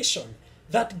inspiration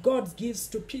that God gives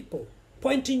to people,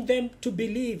 pointing them to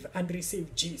believe and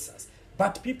receive Jesus.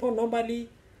 But people normally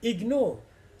ignore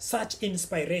such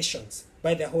inspirations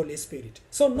by the Holy Spirit.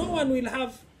 So no one will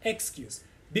have excuse,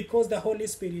 because the Holy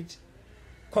Spirit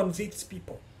convicts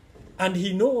people. And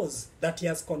he knows that he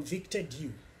has convicted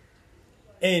you,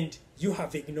 and you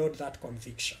have ignored that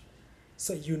conviction.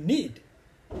 So you need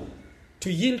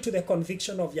to yield to the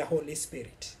conviction of your Holy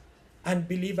Spirit and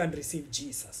believe and receive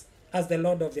Jesus as the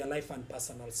Lord of your life and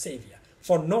personal Savior.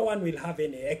 For no one will have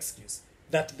any excuse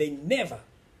that they never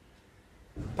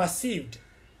perceived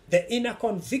the inner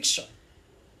conviction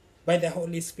by the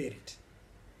Holy Spirit,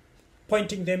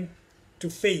 pointing them to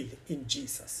faith in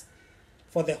Jesus.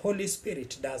 For the Holy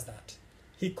Spirit does that.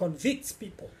 He convicts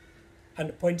people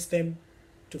and points them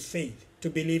to faith, to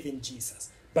believe in Jesus.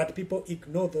 But people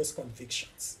ignore those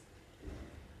convictions.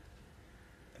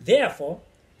 Therefore,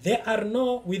 They are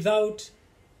not without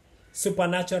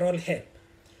supernatural help,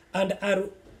 and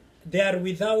they are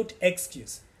without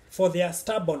excuse for their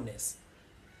stubbornness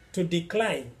to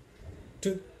decline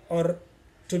or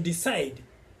to decide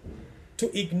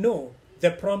to ignore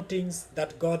the promptings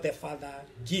that God the Father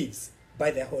gives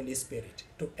by the Holy Spirit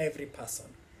to every person.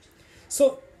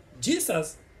 So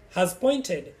Jesus has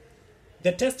pointed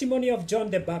the testimony of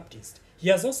John the Baptist. He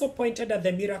has also pointed at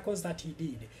the miracles that he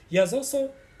did. He has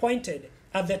also pointed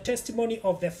at the testimony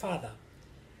of the Father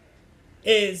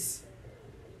is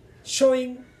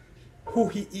showing who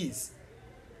he is,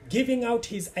 giving out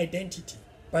his identity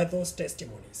by those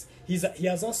testimonies. He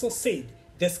has also said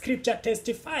the scripture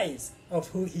testifies of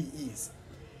who he is.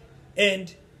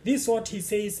 And this is what he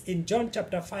says in John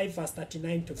chapter 5 verse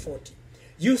 39 to 40.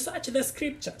 You search the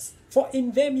scriptures, for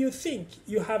in them you think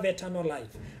you have eternal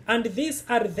life. And these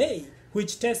are they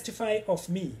which testify of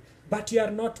me, but you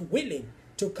are not willing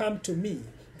to come to me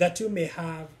that you may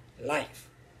have life.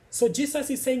 So Jesus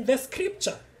is saying the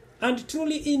scripture, and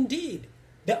truly indeed,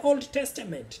 the Old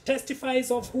Testament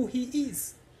testifies of who he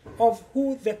is, of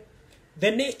who the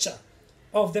nature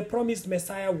of the promised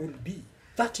Messiah will be,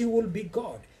 that he will be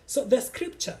God. So the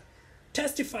scripture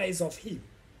testifies of him.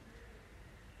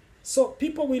 So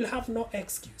people will have no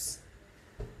excuse.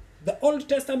 The Old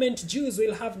Testament Jews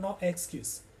will have no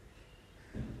excuse,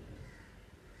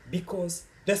 because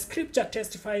the scripture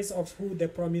testifies of who the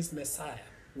promised Messiah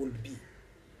will be,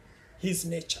 his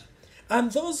nature.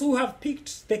 And those who have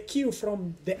picked the cue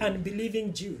from the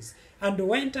unbelieving Jews and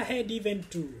went ahead even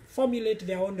to formulate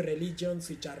their own religions,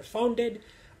 which are founded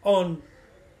on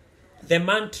the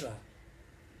mantra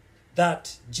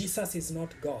that Jesus is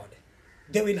not God,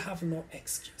 they will have no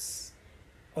excuse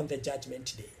on the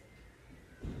judgment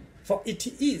day. For it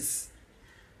is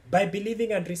by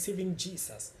believing and receiving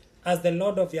Jesus as the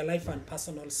Lord of your life and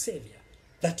personal Savior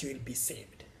that you will be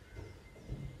saved.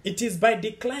 It is by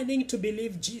declining to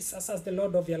believe Jesus as the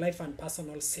Lord of your life and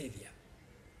personal Savior,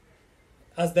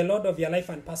 as the Lord of your life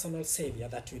and personal Savior,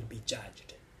 that you will be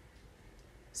judged.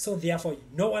 So therefore,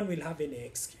 no one will have any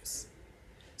excuse.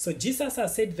 So Jesus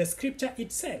has said the scripture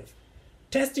itself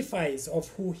testifies of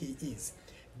who he is.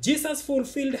 Jesus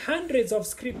fulfilled hundreds of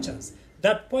scriptures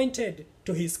that pointed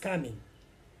to his coming,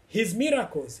 his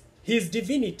miracles, his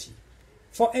divinity.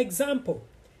 For example,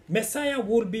 Messiah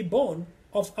will be born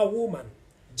of a woman,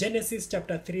 Genesis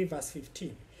chapter 3 verse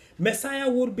 15. Messiah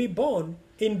will be born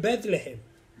in Bethlehem,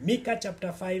 Micah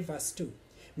chapter 5 verse 2.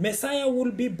 Messiah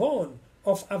will be born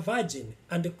of a virgin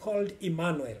and called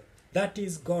Emmanuel, that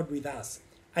is God with us,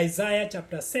 Isaiah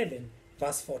chapter 7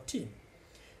 verse 14.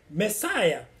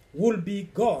 Messiah will be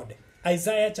God,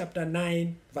 Isaiah chapter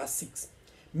 9 verse 6.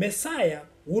 Messiah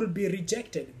will be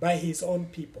rejected by his own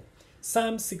people,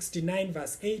 Psalm 69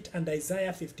 verse 8 and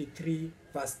Isaiah 53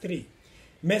 verse 3.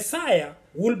 Messiah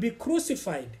will be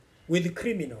crucified with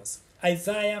criminals,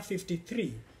 Isaiah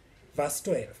 53 verse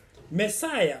 12.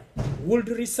 Messiah will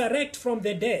resurrect from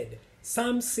the dead,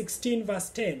 Psalm 16 verse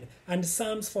 10 and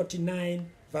Psalms 49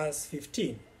 verse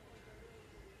 15.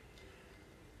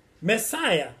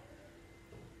 Messiah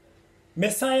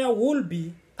will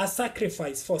be a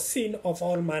sacrifice for sin of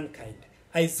all mankind,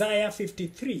 Isaiah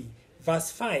 53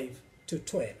 verse 5 to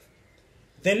 12.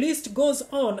 The list goes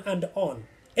on and on.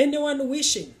 Anyone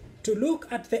wishing to look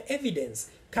at the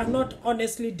evidence cannot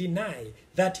honestly deny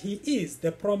that he is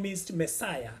the promised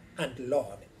Messiah and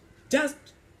Lord. Just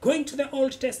going to the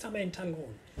Old Testament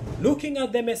alone, looking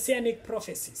at the messianic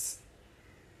prophecies,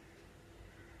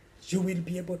 you will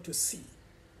be able to see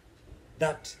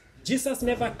that Jesus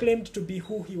never claimed to be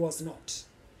who he was not.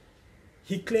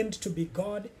 He claimed to be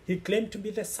God, he claimed to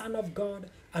be the Son of God,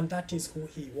 and that is who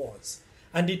he was.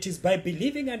 And it is by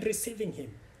believing and receiving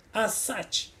him as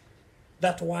such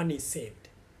that one is saved.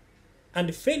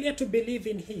 And failure to believe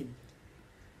in him,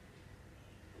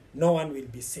 no one will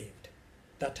be saved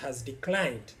that has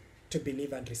declined to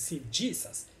believe and receive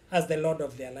Jesus as the Lord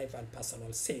of their life and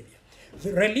personal Savior.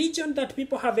 The religion that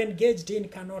people have engaged in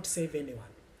cannot save anyone.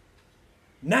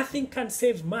 Nothing can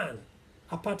save man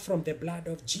apart from the blood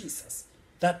of Jesus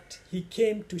that he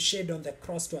came to shed on the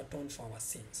cross to atone for our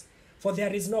sins. For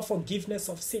there is no forgiveness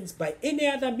of sins by any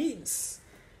other means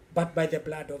but by the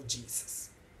blood of Jesus.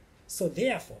 So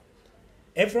therefore,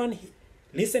 everyone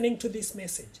listening to this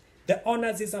message, the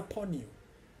onus is upon you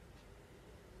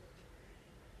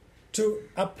to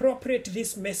appropriate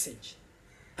this message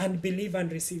and believe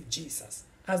and receive Jesus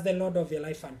as the Lord of your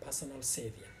life and personal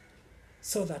Savior,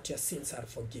 so that your sins are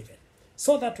forgiven,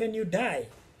 so that when you die,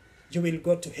 you will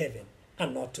go to heaven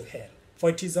and not to hell. For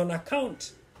it is on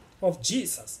account of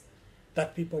Jesus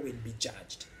that people will be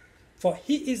judged. For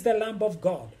he is the Lamb of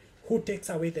God who takes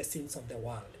away the sins of the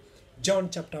world. John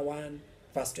chapter 1,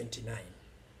 verse 29.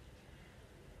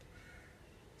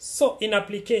 So in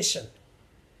application,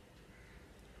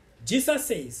 Jesus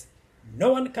says,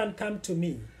 no one can come to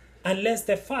me unless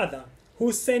the Father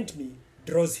who sent me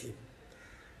draws him.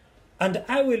 And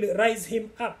I will raise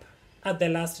him up at the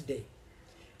last day.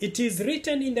 It is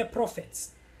written in the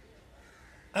prophets,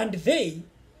 and they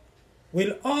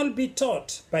will all be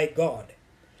taught by God.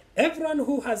 Everyone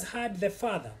who has heard the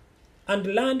Father and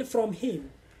learned from him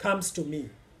comes to me,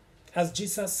 as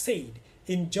Jesus said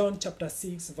in John chapter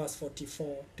 6, verse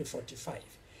 44 to 45.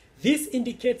 This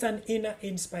indicates an inner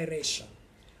inspiration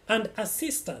and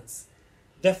assistance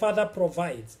the Father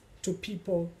provides to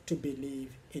people to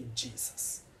believe in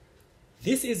Jesus.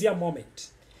 This is your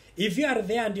moment. If you are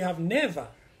there and you have never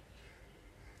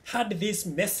heard this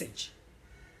message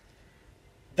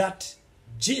that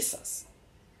Jesus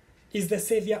is the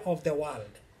Savior of the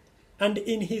world, and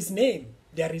in his name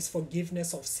there is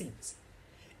forgiveness of sins,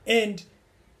 and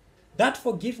that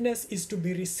forgiveness is to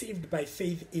be received by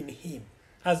faith in him,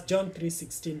 as John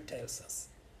 3:16 tells us.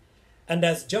 And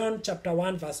as John chapter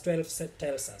 1 verse 12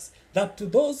 tells us, that to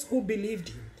those who believed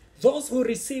him, those who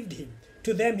received him,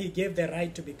 to them he gave the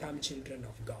right to become children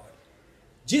of God.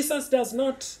 Jesus does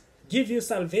not give you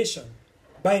salvation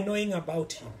by knowing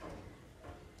about him.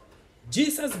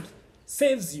 Jesus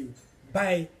saves you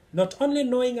by not only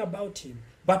knowing about him,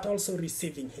 but also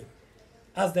receiving him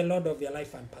as the Lord of your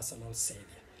life and personal Savior.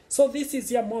 So this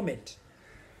is your moment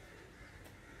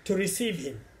to receive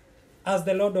him as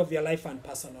the Lord of your life and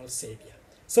personal Savior.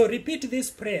 So repeat this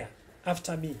prayer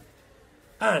after me,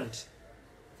 and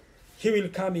he will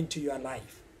come into your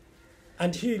life,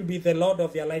 and he will be the Lord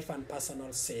of your life and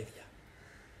personal Savior.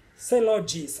 Say, Lord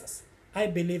Jesus, I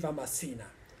believe I'm a sinner,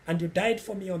 and you died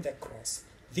for me on the cross.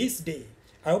 This day,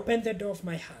 I open the door of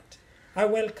my heart. I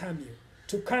welcome you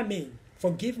to come in,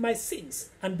 forgive my sins,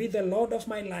 and be the Lord of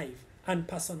my life and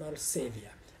personal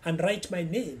Savior, and write my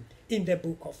name in the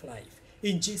book of life.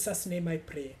 In Jesus' name I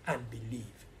pray and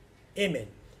believe. Amen.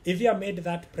 If you have made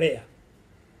that prayer,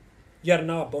 you are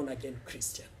now a born-again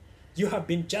Christian. You have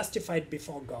been justified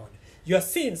before God. Your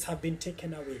sins have been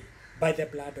taken away by the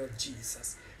blood of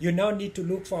Jesus. You now need to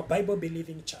look for a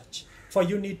Bible-believing church, for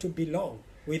you need to belong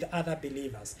with other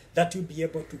believers, that you'll be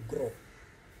able to grow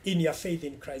in your faith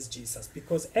in Christ Jesus,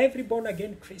 because every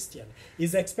born-again Christian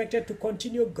is expected to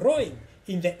continue growing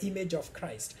in the image of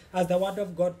Christ, as the word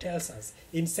of God tells us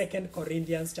in 2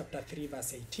 Corinthians chapter 3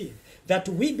 verse 18, that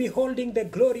we, beholding the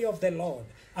glory of the Lord,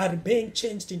 are being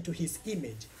changed into his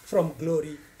image from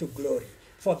glory to glory.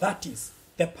 For that is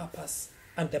the purpose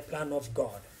and the plan of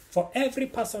God for every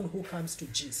person who comes to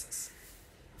Jesus,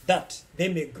 that they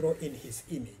may grow in his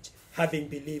image, having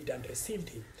believed and received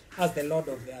him as the Lord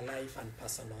of their life and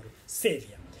personal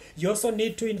Savior. You also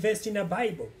need to invest in a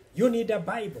Bible. You need a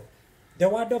Bible. The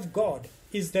Word of God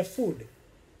is the food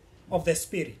of the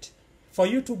Spirit. For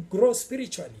you to grow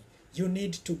spiritually, you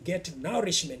need to get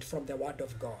nourishment from the Word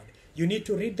of God. You need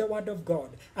to read the Word of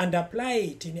God and apply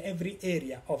it in every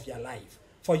area of your life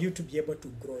for you to be able to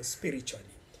grow spiritually.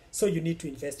 So you need to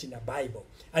invest in a Bible.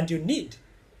 And you need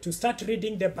to start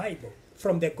reading the Bible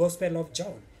from the Gospel of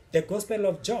John. The Gospel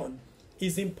of John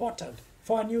is important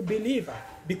for a new believer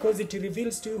because it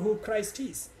reveals to you who Christ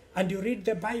is. And you read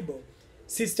the Bible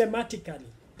systematically.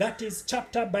 That is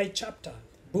chapter by chapter,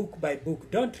 book by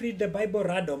book. Don't read the Bible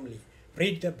randomly.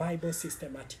 Read the Bible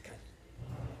systematically.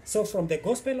 So from the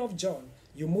Gospel of John,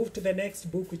 you move to the next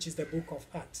book, which is the book of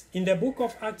Acts. In the book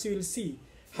of Acts, you will see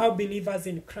how believers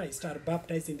in Christ are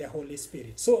baptized in the Holy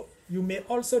Spirit. So you may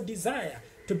also desire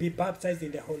to be baptized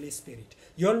in the Holy Spirit.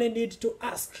 You only need to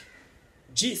ask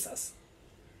Jesus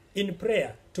in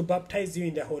prayer to baptize you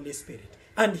in the Holy Spirit.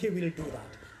 And he will do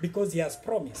that because he has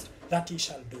promised that he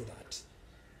shall do that.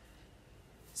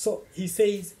 So he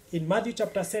says in Matthew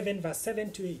chapter 7 verse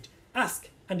 7 to 8, ask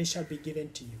and it shall be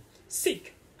given to you.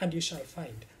 Seek and you shall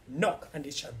find. Knock and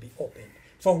it shall be opened.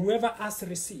 For whoever asks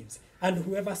receives, and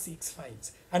whoever seeks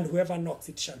finds, and whoever knocks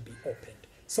it shall be opened.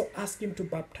 So ask him to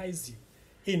baptize you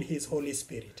in his Holy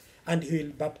Spirit, and he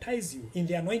will baptize you in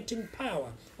the anointing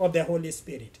power of the Holy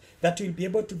Spirit, that you will be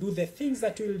able to do the things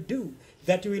that you will do,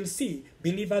 that you will see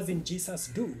believers in Jesus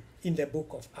do in the book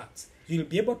of Acts. You will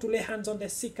be able to lay hands on the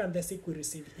sick, and the sick will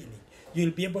receive healing. You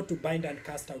will be able to bind and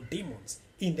cast out demons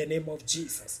in the name of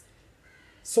Jesus.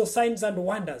 So signs and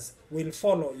wonders will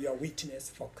follow your witness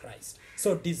for Christ.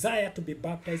 So desire to be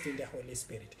baptized in the Holy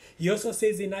Spirit. He also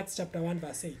says in Acts chapter 1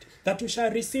 verse 8 that you shall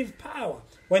receive power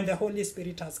when the Holy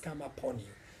Spirit has come upon you.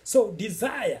 So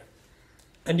desire.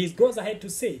 And he goes ahead to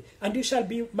say, and you shall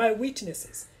be my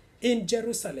witnesses in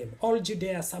Jerusalem, all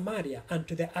Judea, Samaria, and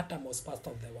to the uttermost part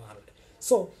of the world.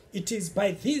 So it is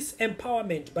by this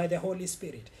empowerment by the Holy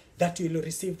Spirit that you will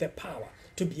receive the power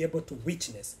to be able to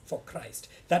witness for Christ.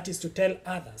 That is to tell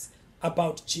others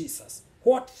about Jesus,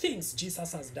 what things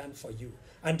Jesus has done for you,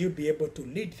 and you'll be able to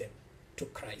lead them to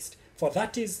Christ. For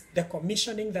that is the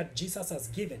commissioning that Jesus has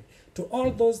given to all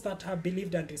those that have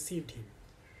believed and received him.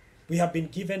 We have been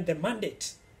given the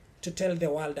mandate to tell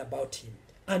the world about him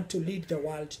and to lead the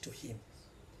world to him.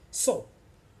 So,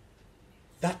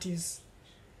 that is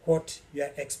what you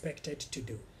are expected to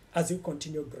do as you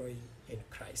continue growing in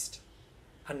Christ.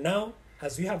 And now,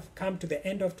 as we have come to the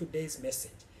end of today's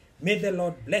message, may the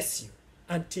Lord bless you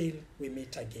until we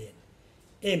meet again.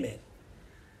 Amen.